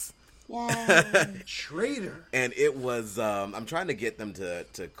was. Traitor. And it was, I'm trying to get them to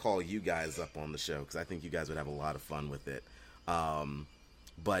call you guys up on the show because I think you guys would have a lot of fun with it.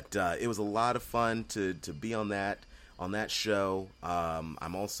 But it was a lot of fun to be on that show.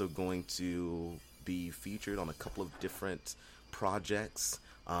 I'm also going to be featured on a couple of different projects,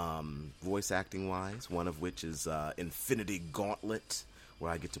 voice acting wise, one of which is Infinity Gauntlet, where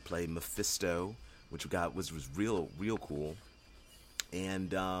I get to play Mephisto, which was real cool.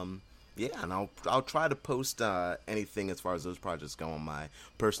 And and I'll try to post anything as far as those projects go on my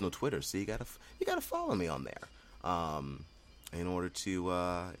personal Twitter. So you gotta follow me on there in order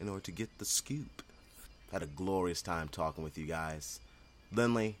to get the scoop. Had a glorious time talking with you guys,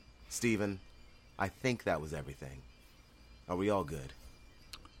 Lindley, Steven. I think that was everything. Are we all good?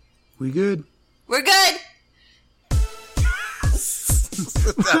 We good? We're good.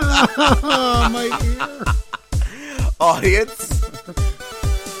 Oh, my ear. Audience,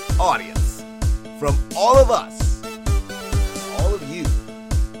 from all of us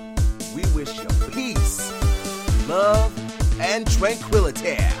love, and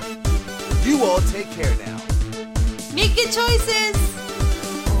tranquility. You all take care now. Make good choices.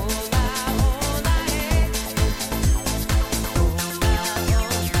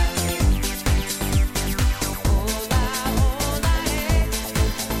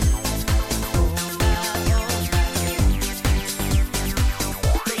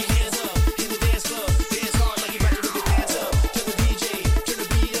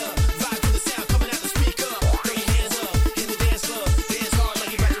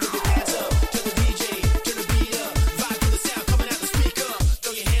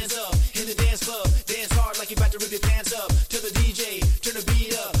 Dance hard like you about to rip your pants up to the DJ.